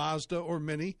 Toyota, Mazda, or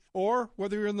Mini, or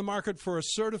whether you're in the market for a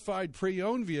certified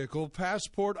pre-owned vehicle,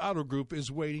 Passport Auto Group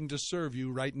is waiting to serve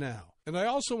you right now. And I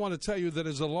also want to tell you that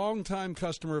as a longtime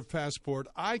customer of Passport,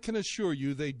 I can assure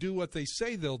you they do what they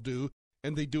say they'll do,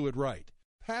 and they do it right.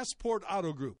 Passport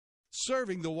Auto Group,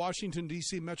 serving the Washington,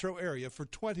 D.C. metro area for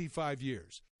 25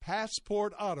 years.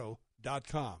 PassportAuto.com.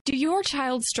 Do your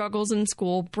child's struggles in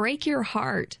school break your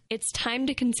heart? It's time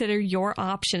to consider your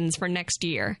options for next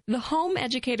year. The Home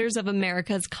Educators of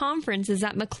America's conference is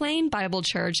at McLean Bible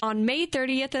Church on May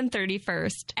 30th and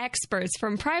 31st. Experts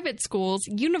from private schools,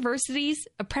 universities,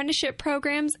 apprenticeship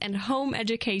programs, and home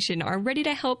education are ready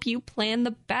to help you plan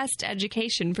the best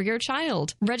education for your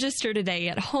child. Register today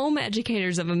at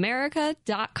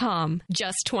homeeducatorsofamerica.com.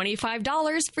 Just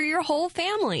 $25 for your whole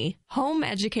family.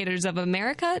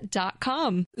 homeeducatorsofamerica.com.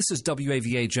 This is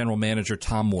WAVA General Manager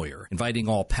Tom Moyer, inviting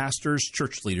all pastors,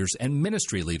 church leaders, and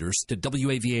ministry leaders to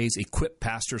WAVA's Equip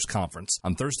Pastors Conference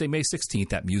on Thursday, May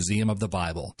 16th at Museum of the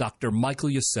Bible. Dr. Michael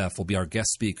Youssef will be our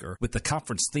guest speaker with the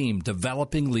conference theme,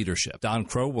 Developing Leadership. Don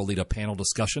Crow will lead a panel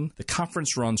discussion. The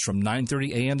conference runs from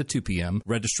 9:30 a.m. to 2 p.m.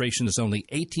 Registration is only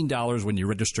 $18 when you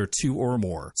register 2 or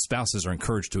more. Spouses are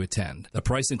encouraged to attend. The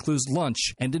price includes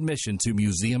lunch and admission to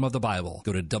Museum of the Bible.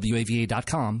 Go to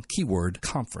WAVA.com, keyword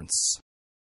conference.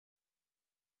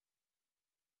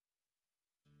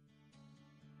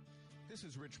 This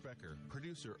is Rich Becker,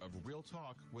 producer of Real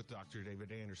Talk with Dr.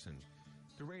 David Anderson.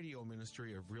 The radio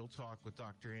ministry of Real Talk with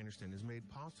Dr. Anderson is made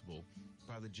possible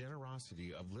by the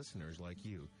generosity of listeners like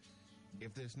you.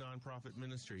 If this nonprofit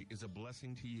ministry is a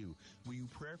blessing to you, will you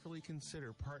prayerfully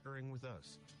consider partnering with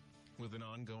us? With an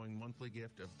ongoing monthly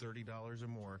gift of $30 or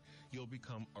more, you'll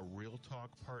become a Real Talk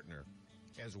partner.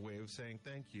 As a way of saying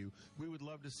thank you, we would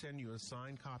love to send you a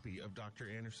signed copy of Dr.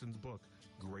 Anderson's book,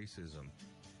 Gracism.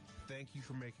 Thank you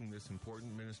for making this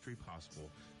important ministry possible.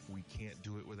 We can't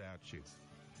do it without you.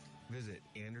 Visit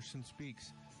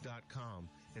AndersonSpeaks.com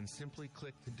and simply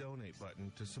click the donate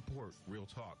button to support Real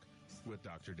Talk with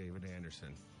Dr. David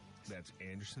Anderson. That's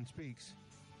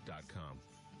AndersonSpeaks.com.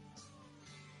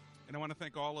 And I want to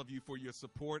thank all of you for your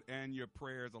support and your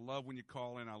prayers. I love when you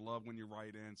call in. I love when you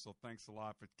write in. So thanks a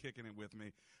lot for kicking it with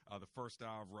me. The first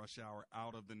hour of Rush Hour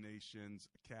out of the nation's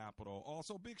capital.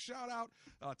 Also, big shout out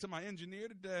to my engineer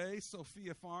today,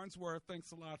 Sophia Farnsworth.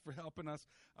 Thanks a lot for helping us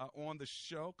on the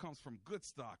show. Comes from good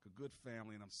stock, a good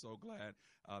family, and I'm so glad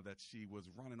that she was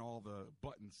running all the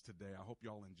buttons today. I hope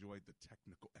y'all enjoyed the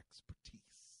technical expertise.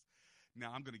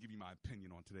 Now, I'm going to give you my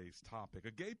opinion on today's topic.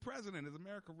 A gay president. Is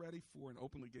America ready for an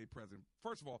openly gay president?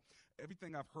 First of all,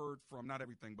 everything I've heard from, not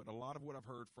everything, but a lot of what I've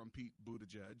heard from Pete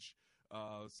Buttigieg,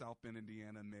 South Bend,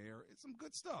 Indiana mayor, it's some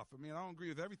good stuff. I mean, I don't agree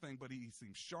with everything, but he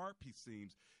seems sharp. He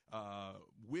seems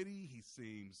witty. He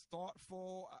seems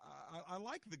thoughtful. I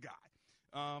like the guy.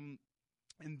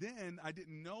 And then I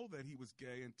didn't know that he was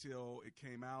gay until it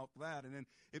came out that. And then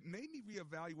it made me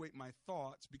reevaluate my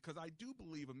thoughts because I do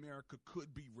believe America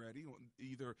could be ready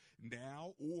either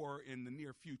now or in the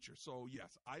near future. So,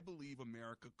 yes, I believe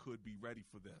America could be ready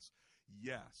for this.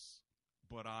 Yes,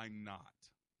 but I'm not.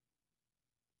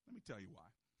 Let me tell you why.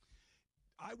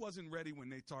 I wasn't ready when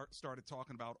they started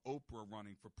talking about Oprah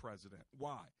running for president.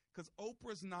 Why? Because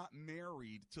Oprah's not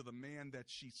married to the man that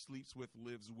she sleeps with,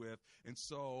 lives with, and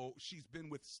so she's been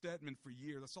with Stedman for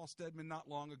years. I saw Stedman not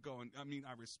long ago, and I mean,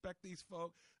 I respect these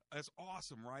folks. That's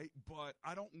awesome, right? But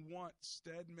I don't want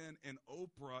Stedman and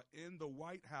Oprah in the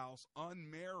White House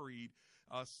unmarried,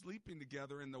 sleeping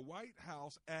together in the White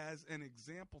House as an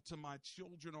example to my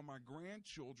children or my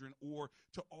grandchildren or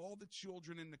to all the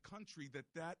children in the country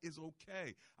that is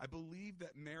okay. I believe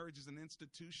that marriage is an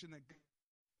institution that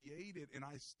created, and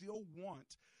I still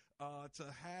want to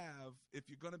have, if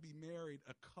you're going to be married,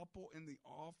 a couple in the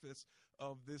office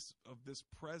of this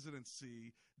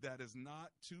presidency that is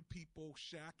not two people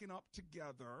shacking up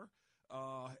together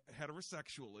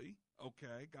heterosexually.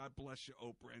 Okay, God bless you,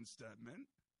 Oprah and Stedman,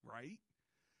 right?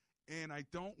 And I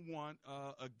don't want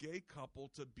a gay couple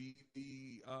to be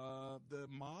the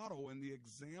model and the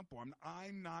example.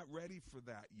 I'm not ready for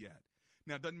that yet.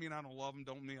 Now, it doesn't mean I don't love them.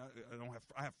 Don't mean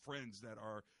I have friends that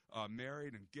are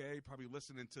married and gay, probably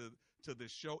listening to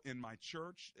this show in my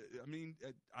church. I mean,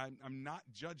 I'm not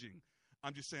judging.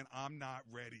 I'm just saying I'm not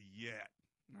ready yet.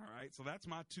 All right. So that's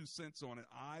my 2 cents on it.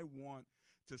 I want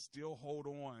to still hold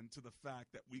on to the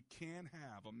fact that we can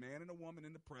have a man and a woman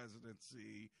in the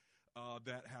presidency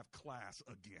that have class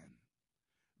again.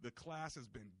 The class has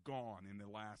been gone in the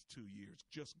last 2 years,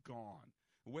 just gone.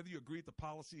 Whether you agree with the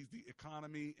policies, the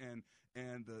economy, and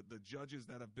the judges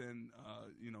that have been,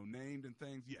 named and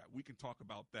things, yeah, we can talk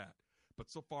about that. But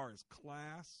so far as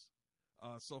class,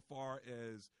 so far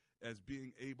as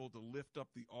being able to lift up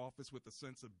the office with a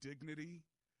sense of dignity,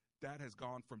 that has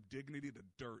gone from dignity to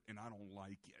dirt, and I don't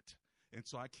like it. And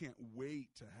so I can't wait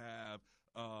to have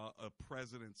a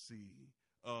presidency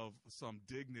of some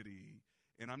dignity.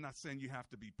 And I'm not saying you have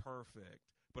to be perfect,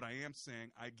 but I am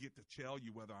saying I get to tell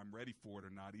you whether I'm ready for it or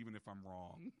not, even if I'm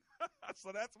wrong.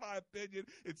 So that's my opinion.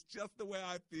 It's just the way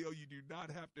I feel. You do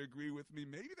not have to agree with me.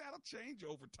 Maybe that'll change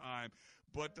over time,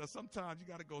 but sometimes you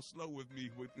got to go slow with me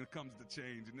when it comes to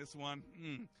change. And this one,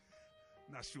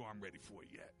 not sure I'm ready for it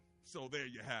yet. So there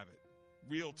you have it.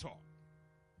 Real talk.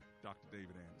 Dr.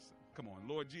 David Anderson. Come on,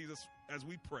 Lord Jesus, as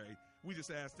we pray, we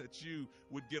just ask that you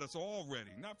would get us all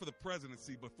ready, not for the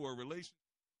presidency, but for a relationship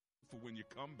for when you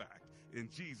come back. In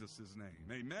Jesus'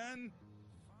 name, amen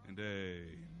and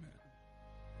amen.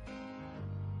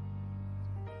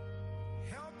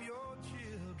 Help your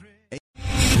children.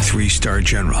 3-star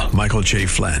General Michael J.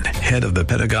 Flynn, head of the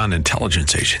Pentagon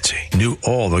Intelligence Agency, knew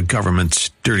all the government's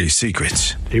dirty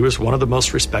secrets. He was one of the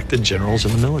most respected generals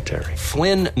in the military.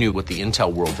 Flynn knew what the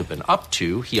intel world had been up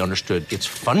to. He understood its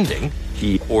funding.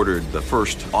 He ordered the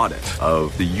first audit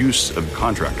of the use of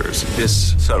contractors.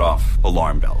 This set off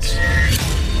alarm bells.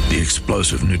 The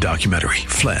explosive new documentary,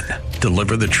 Flynn,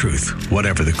 Deliver the Truth,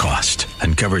 Whatever the Cost,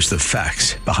 uncovers the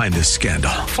facts behind this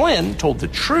scandal. Flynn told the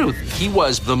truth. He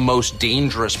was the most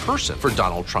dangerous person for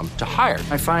Donald Trump to hire.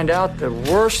 I find out the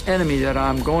worst enemy that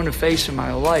I'm going to face in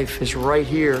my life is right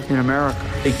here in America.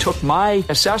 They took my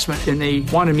assessment and they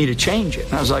wanted me to change it.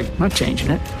 And I was like, I'm not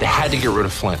changing it. They had to get rid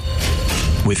of Flynn.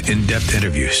 With in-depth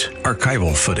interviews,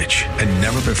 archival footage, and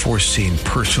never-before-seen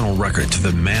personal records of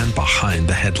the man behind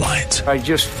the headlines. I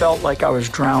just felt like I was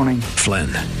drowning. Flynn,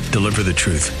 Deliver the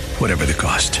Truth, Whatever the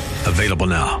Cost. Available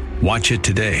now. Watch it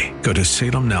today. Go to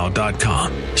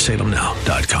salemnow.com.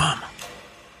 salemnow.com.